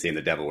you haven't seen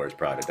The Devil Wears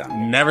Prada,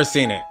 Don. Never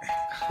seen it.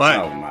 But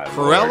Oh, my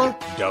Cruella, Lord.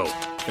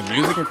 dope. The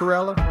music in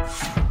Cruella,